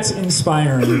 that's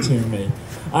inspiring to me.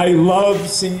 I love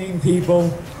seeing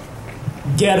people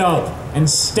get up and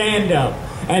stand up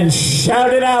and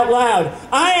shout it out loud.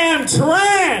 I am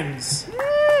trans!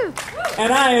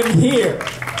 And I am here.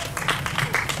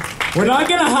 We're not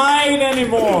gonna hide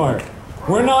anymore.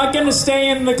 We're not gonna stay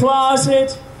in the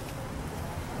closet.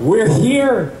 We're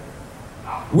here.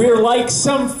 We're like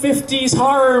some 50s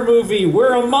horror movie.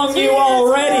 We're among you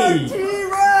already.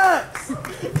 T-Rex!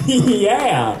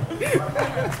 Yeah.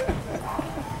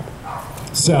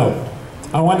 So,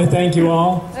 I want to thank you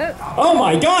all. Oh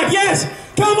my God, yes!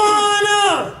 Come on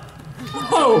up!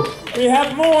 Oh, we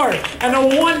have more. And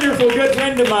a wonderful good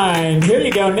friend of mine. Here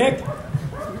you go, Nick.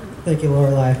 Thank you,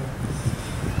 Lorelei.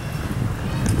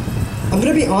 I'm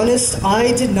gonna be honest,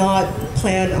 I did not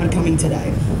plan on coming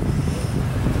today.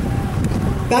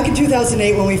 Back in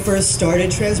 2008, when we first started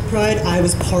Trans Pride, I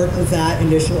was part of that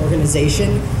initial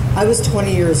organization. I was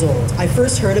 20 years old. I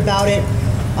first heard about it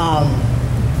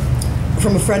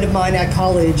from a friend of mine at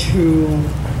college who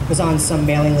was on some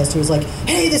mailing list who was like,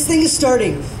 hey, this thing is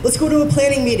starting. Let's go to a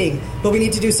planning meeting. But we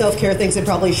need to do self-care things and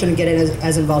probably shouldn't get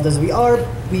as involved as we are.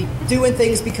 We doing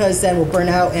things because then we'll burn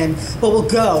out, but we'll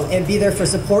go and be there for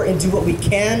support and do what we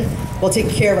can while taking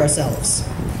care of ourselves.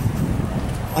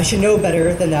 I should know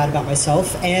better than that about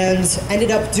myself, and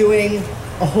ended up doing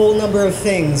a whole number of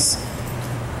things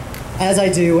as I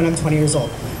do when I'm 20 years old.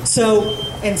 So,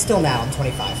 and still now, I'm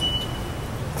 25.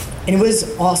 And it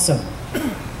was awesome.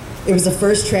 It was the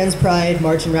first Trans Pride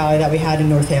March and Rally that we had in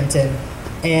Northampton,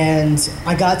 and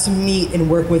I got to meet and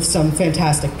work with some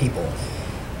fantastic people.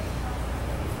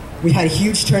 We had a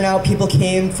huge turnout. People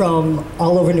came from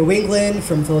all over New England,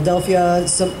 from Philadelphia.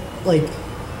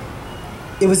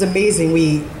 It was amazing.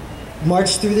 We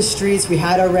marched through the streets. We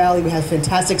had our rally. We had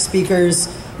fantastic speakers.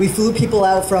 We flew people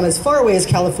out from as far away as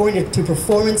California to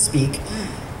perform and speak.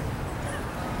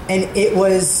 And it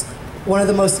was one of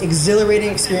the most exhilarating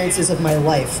experiences of my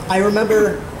life. I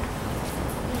remember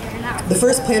the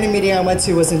first planning meeting I went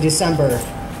to was in December.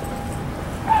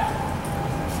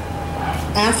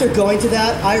 After going to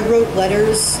that, I wrote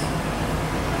letters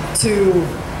to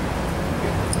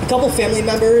a couple family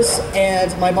members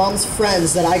and my mom's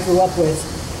friends that I grew up with,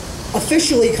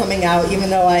 officially coming out, even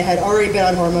though I had already been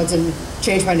on hormones and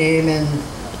changed my name and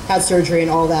had surgery and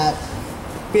all that,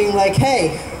 being like,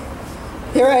 hey,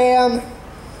 here I am.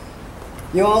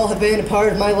 You all have been a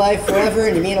part of my life forever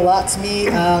and you mean a lot to me.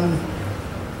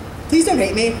 Please don't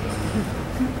hate me.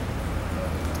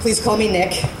 Please call me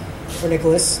Nick or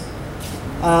Nicholas.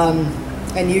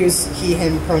 And use he,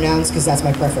 him pronouns because that's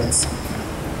my preference.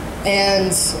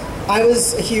 And I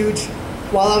was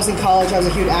while I was in college, I was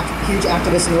a huge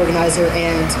activist and organizer,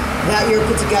 and that year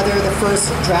put together the first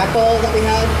drag ball that we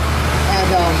had, and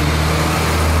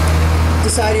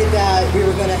decided that we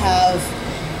were going to have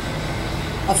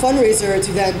a fundraiser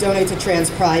to then donate to Trans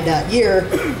Pride that year,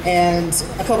 and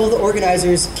a couple of the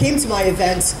organizers came to my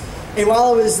event, and while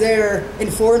I was there,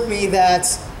 informed me that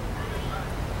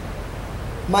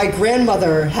my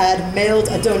grandmother had mailed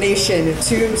a donation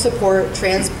to support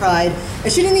Trans Pride,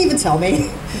 and she didn't even tell me.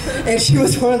 And she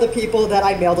was one of the people that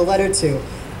I mailed a letter to.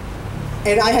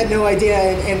 And I had no idea,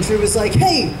 and Drew was like,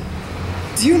 hey,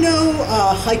 do you know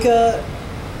Heike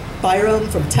Byram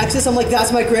from Texas? I'm like,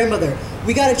 that's my grandmother.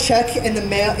 We got a check in the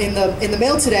mail in the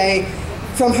mail today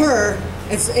from her,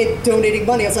 it's donating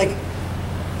money. I was like,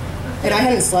 and I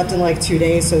hadn't slept in like 2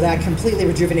 days, so that completely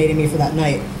rejuvenated me for that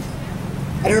night.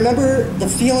 And I remember the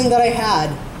feeling that I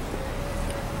had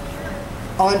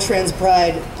on Trans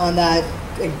Pride on that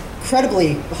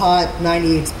incredibly hot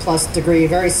 90+ degree,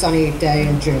 very sunny day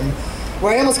in June,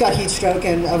 where I almost got heat stroke,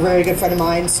 and a very good friend of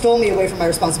mine stole me away from my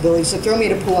responsibilities to throw me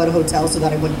in a pool at a hotel so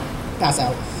that I wouldn't pass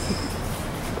out.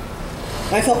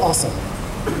 And I felt awesome.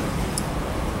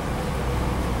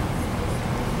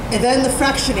 And then the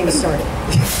fractioning started.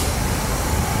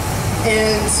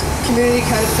 And community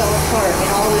kind of fell apart, and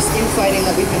all this infighting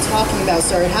that we've been talking about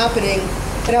started happening.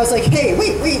 And I was like, hey,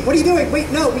 wait, what are you doing? Wait,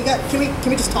 no, can we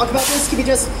just talk about this? Can we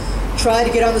just try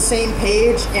to get on the same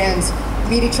page and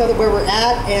meet each other where we're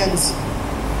at and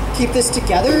keep this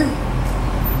together?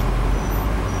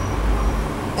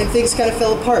 And things kind of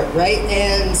fell apart, right?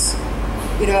 And,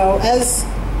 you know, as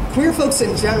queer folks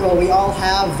in general, we all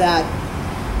have that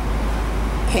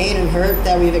pain and hurt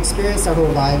that we've experienced our whole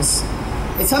lives.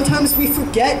 And sometimes we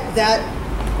forget that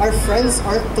our friends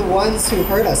aren't the ones who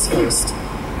hurt us first.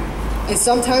 And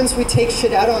sometimes we take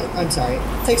stuff out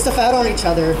on each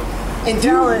other and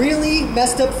do really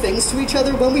messed up things to each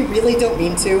other when we really don't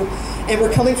mean to. And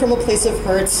we're coming from a place of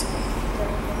hurt,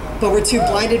 but we're too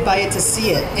blinded by it to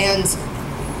see it. And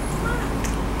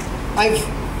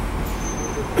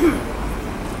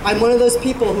I'm one of those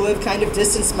people who have kind of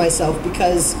distanced myself,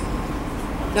 because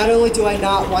not only do I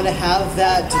not want to have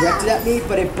that directed at me,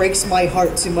 but it breaks my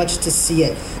heart too much to see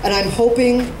it. And I'm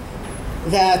hoping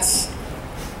that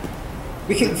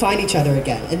we can find each other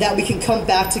again, and that we can come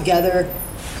back together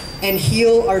and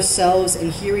heal ourselves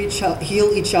and heal each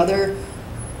other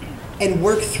and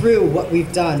work through what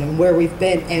we've done and where we've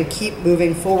been and keep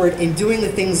moving forward and doing the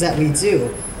things that we do.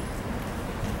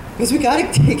 Because we gotta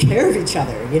take care of each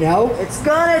other, you know? It's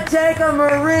gonna take a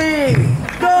Marine!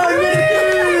 Go,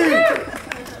 Nycii!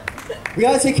 We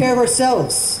gotta take care of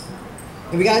ourselves,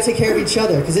 and we gotta take care of each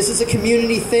other, because this is a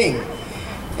community thing.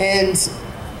 And,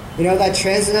 you know, that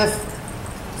trans enough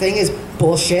thing is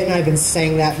bullshit, and I've been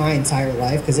saying that my entire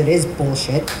life, because it is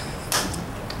bullshit.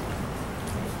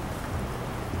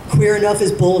 Queer enough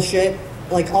is bullshit.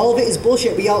 Like, all of it is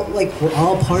bullshit. We're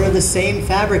all part of the same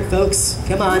fabric, folks.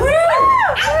 Come on.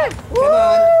 Come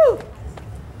on.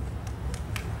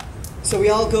 So we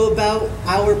all go about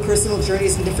our personal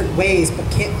journeys in different ways, but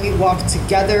can't we walk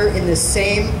together in the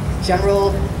same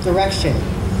general direction?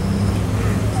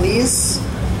 Please?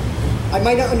 I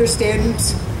might not understand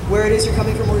where it is you're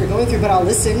coming from, where you're going through, but I'll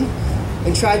listen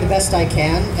and try the best I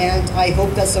can, and I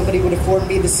hope that somebody would afford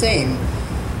me the same.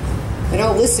 And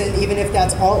I'll listen even if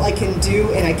that's all I can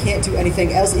do and I can't do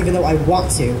anything else, even though I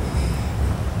want to.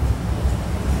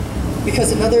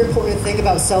 Because another important thing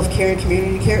about self-care and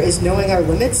community care is knowing our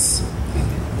limits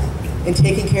and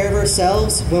taking care of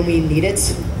ourselves when we need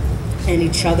it, and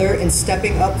each other, and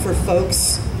stepping up for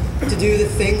folks to do the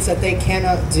things that they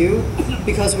cannot do,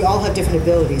 because we all have different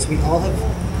abilities. We all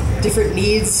have different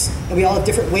needs, and we all have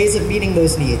different ways of meeting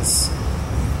those needs.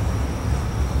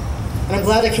 And I'm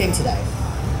glad I came today.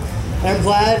 And I'm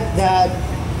glad that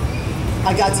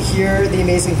I got to hear the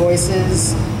amazing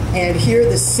voices and hear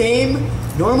the same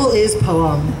Normal Is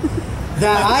poem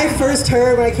that I first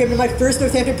heard when I came to my first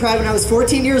Northampton Pride when I was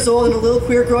 14 years old and a little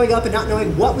queer growing up and not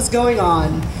knowing what was going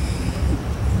on.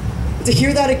 To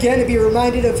hear that again and be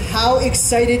reminded of how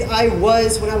excited I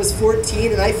was when I was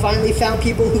 14 and I finally found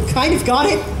people who kind of got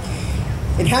it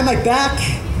and had my back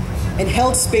and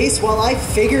held space while I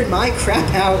figured my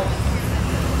crap out.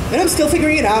 And I'm still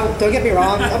figuring it out, don't get me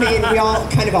wrong. I mean, we all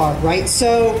kind of are, right?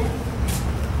 So,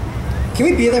 can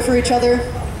we be there for each other?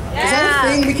 Yeah. Is that a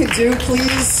thing we can do,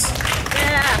 please?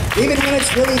 Yeah. Even when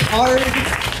it's really hard?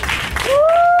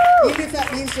 Woo! Even if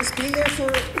that means just being there for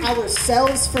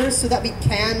ourselves first so that we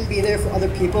can be there for other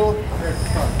people.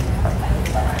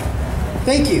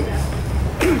 Thank you.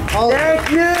 Thank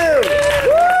you!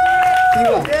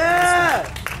 Woo! Yeah!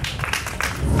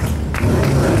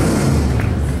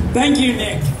 Thank you,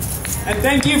 Nick. And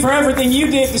thank you for everything you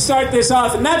did to start this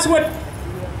off. And that's what...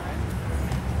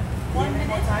 1 minute?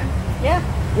 Yeah.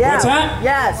 What's that?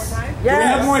 Yes. Do we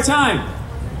have more time?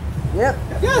 Yep.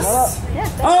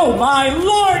 Yes. Oh, my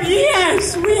Lord,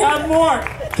 yes, we have more.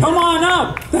 Come on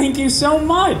up. Thank you so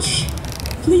much.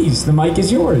 Please, the mic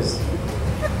is yours.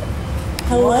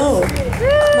 Hello.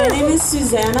 My name is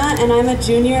Susanna, and I'm a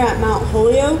junior at Mount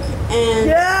Holyoke. And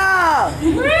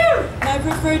my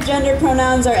preferred gender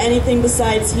pronouns are anything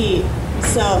besides he.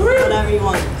 So, whatever you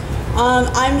want.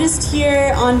 I'm just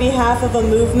here on behalf of a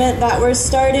movement that we're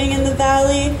starting in the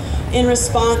Valley in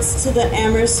response to the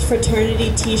Amherst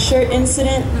fraternity t-shirt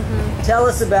incident. Tell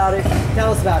us about it.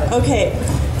 Tell us about it. Okay,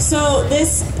 so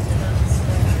this...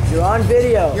 You're on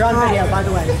video. You're on video, by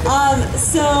the way.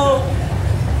 So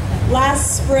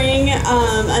last spring,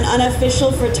 an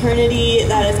unofficial fraternity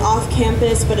that is off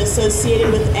campus but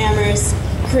associated with Amherst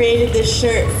created this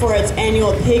shirt for its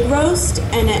annual pig roast,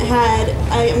 and it had,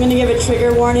 I'm going to give a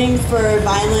trigger warning for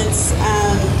violence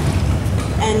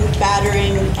and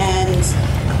battering and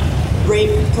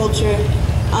rape culture.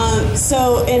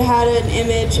 So it had an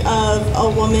image of a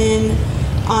woman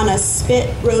on a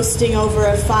spit roasting over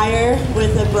a fire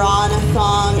with a bra and a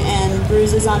thong and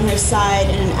bruises on her side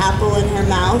and an apple in her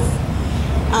mouth.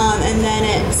 And then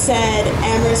it said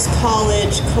Amherst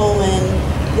College,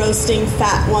 roasting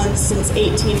fat ones since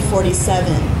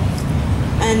 1847.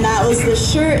 And that was the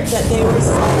shirt that they were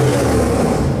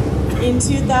selling in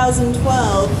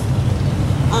 2012.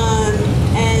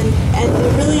 And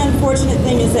the really unfortunate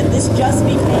thing is that this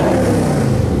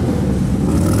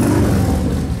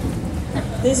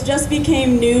just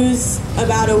became news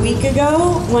about a week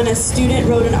ago when a student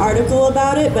wrote an article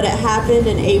about it, but it happened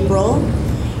in April.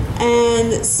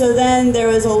 And so then there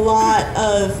was a lot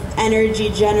of energy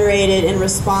generated in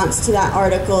response to that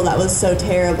article that was so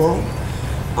terrible.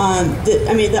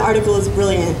 The article was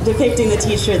brilliant, depicting the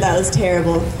t-shirt that was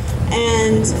terrible.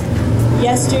 And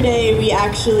yesterday we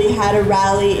actually had a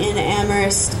rally in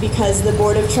Amherst because the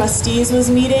Board of Trustees was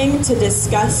meeting to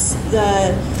discuss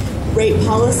the rape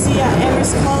policy at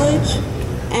Amherst College.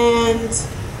 And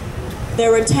there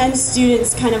were 10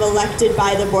 students kind of elected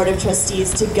by the Board of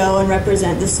Trustees to go and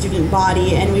represent the student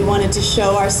body, and we wanted to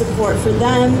show our support for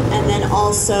them and then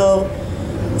also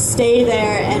stay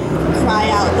there and cry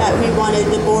out that we wanted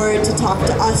the board to talk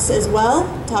to us as well,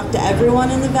 talk to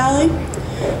everyone in the Valley.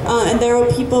 And there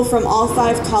were people from all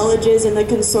 5 colleges in the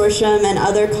consortium and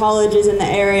other colleges in the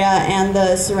area and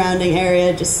the surrounding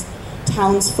area, just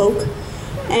townsfolk.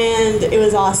 And it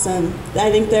was awesome. I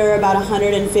think there were about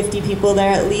 150 people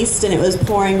there at least, and it was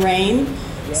pouring rain.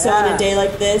 Yeah. So on a day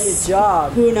like this, good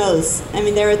job. Who knows? I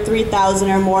mean, there were 3,000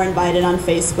 or more invited on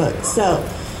Facebook. So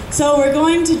we're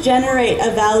going to generate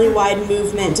a valley-wide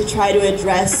movement to try to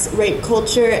address rape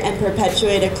culture and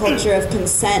perpetuate a culture of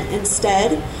consent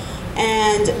instead.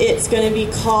 And it's going to be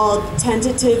called,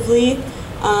 tentatively,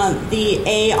 the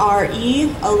ARE,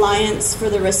 Alliance for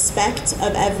the Respect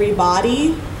of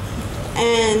Everybody.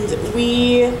 And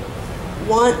we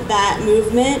want that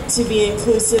movement to be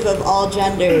inclusive of all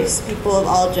genders, people of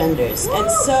all genders.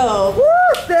 And so...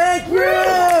 Woo, thank you!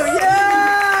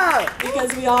 Yeah!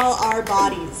 Because we all are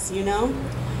bodies, you know?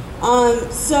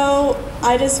 So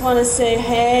I just want to say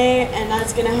hey, and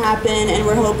that's going to happen, and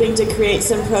we're hoping to create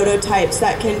some prototypes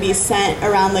that can be sent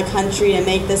around the country and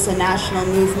make this a national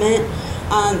movement.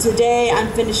 Today I'm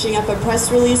finishing up a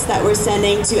press release that we're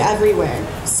sending to everywhere.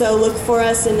 So look for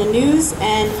us in the news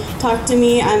and talk to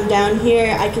me. I'm down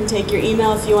here. I can take your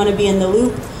email if you want to be in the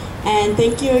loop. And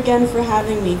thank you again for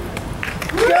having me.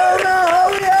 Go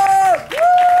Holyoke!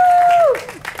 Woo!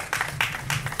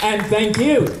 And thank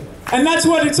you. And that's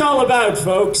what it's all about,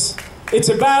 folks. It's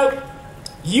about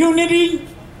unity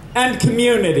and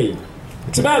community.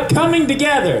 It's about coming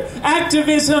together.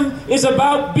 Activism is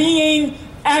about being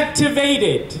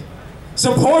activated,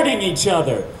 supporting each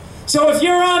other. So if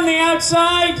you're on the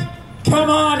outside, come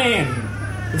on in.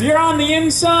 If you're on the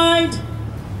inside,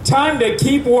 time to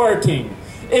keep working.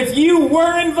 If you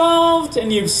were involved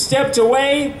and you've stepped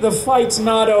away, the fight's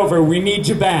not over. We need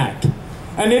you back.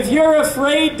 And if you're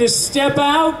afraid to step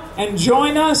out and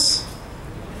join us,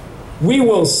 we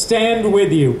will stand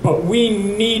with you, but we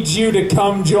need you to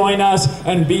come join us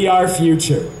and be our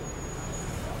future.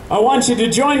 I want you to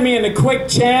join me in a quick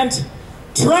chant.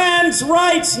 Trans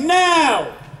rights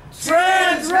now!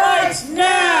 Trans rights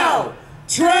now!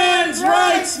 Trans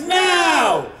rights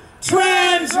now!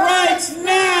 Trans rights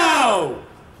now!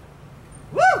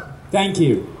 Woo! Thank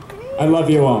you. I love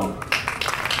you all.